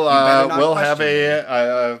there. We'll have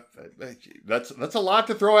that's a lot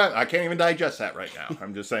to throw at. I can't even digest that right now.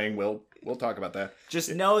 I'm just saying we'll talk about that.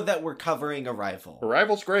 Just know that we're covering Arrival.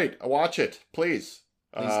 Arrival's great. Watch it, please.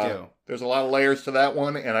 Please do. There's a lot of layers to that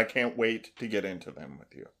one, and I can't wait to get into them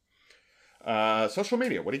with you. Social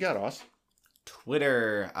media. What do you got, Austin?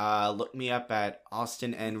 Twitter. Look me up at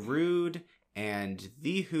Austin N. Rude and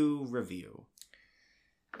The Who Review.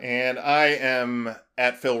 And I am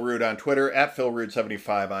at Phil Rude on Twitter, at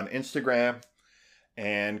PhilRude75 on Instagram,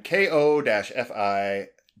 and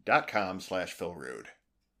ko-fi.com/PhilRude.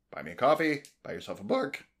 Buy me a coffee, buy yourself a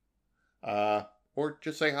book, or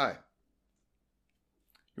just say hi.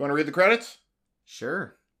 You want to read the credits?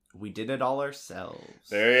 Sure. We did it all ourselves.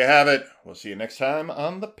 There you have it. We'll see you next time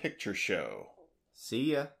on The Picture Show.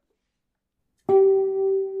 See ya.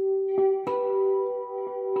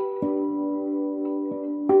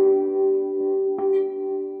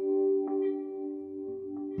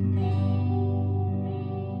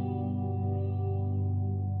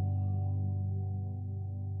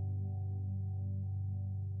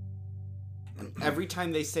 Every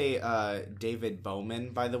time they say David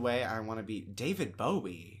Bowman, by the way, I want to be David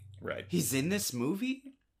Bowie. Right. He's in this movie?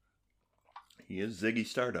 He is Ziggy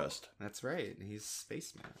Stardust. That's right. He's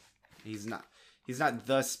Spaceman. He's not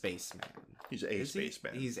the Spaceman. He's a Is he?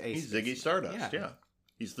 spaceman. He's a Ziggy spaceman. Stardust, Yeah. yeah.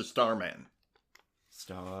 He's the Starman.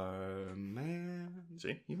 Starman.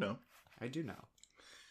 See, you know. I do know.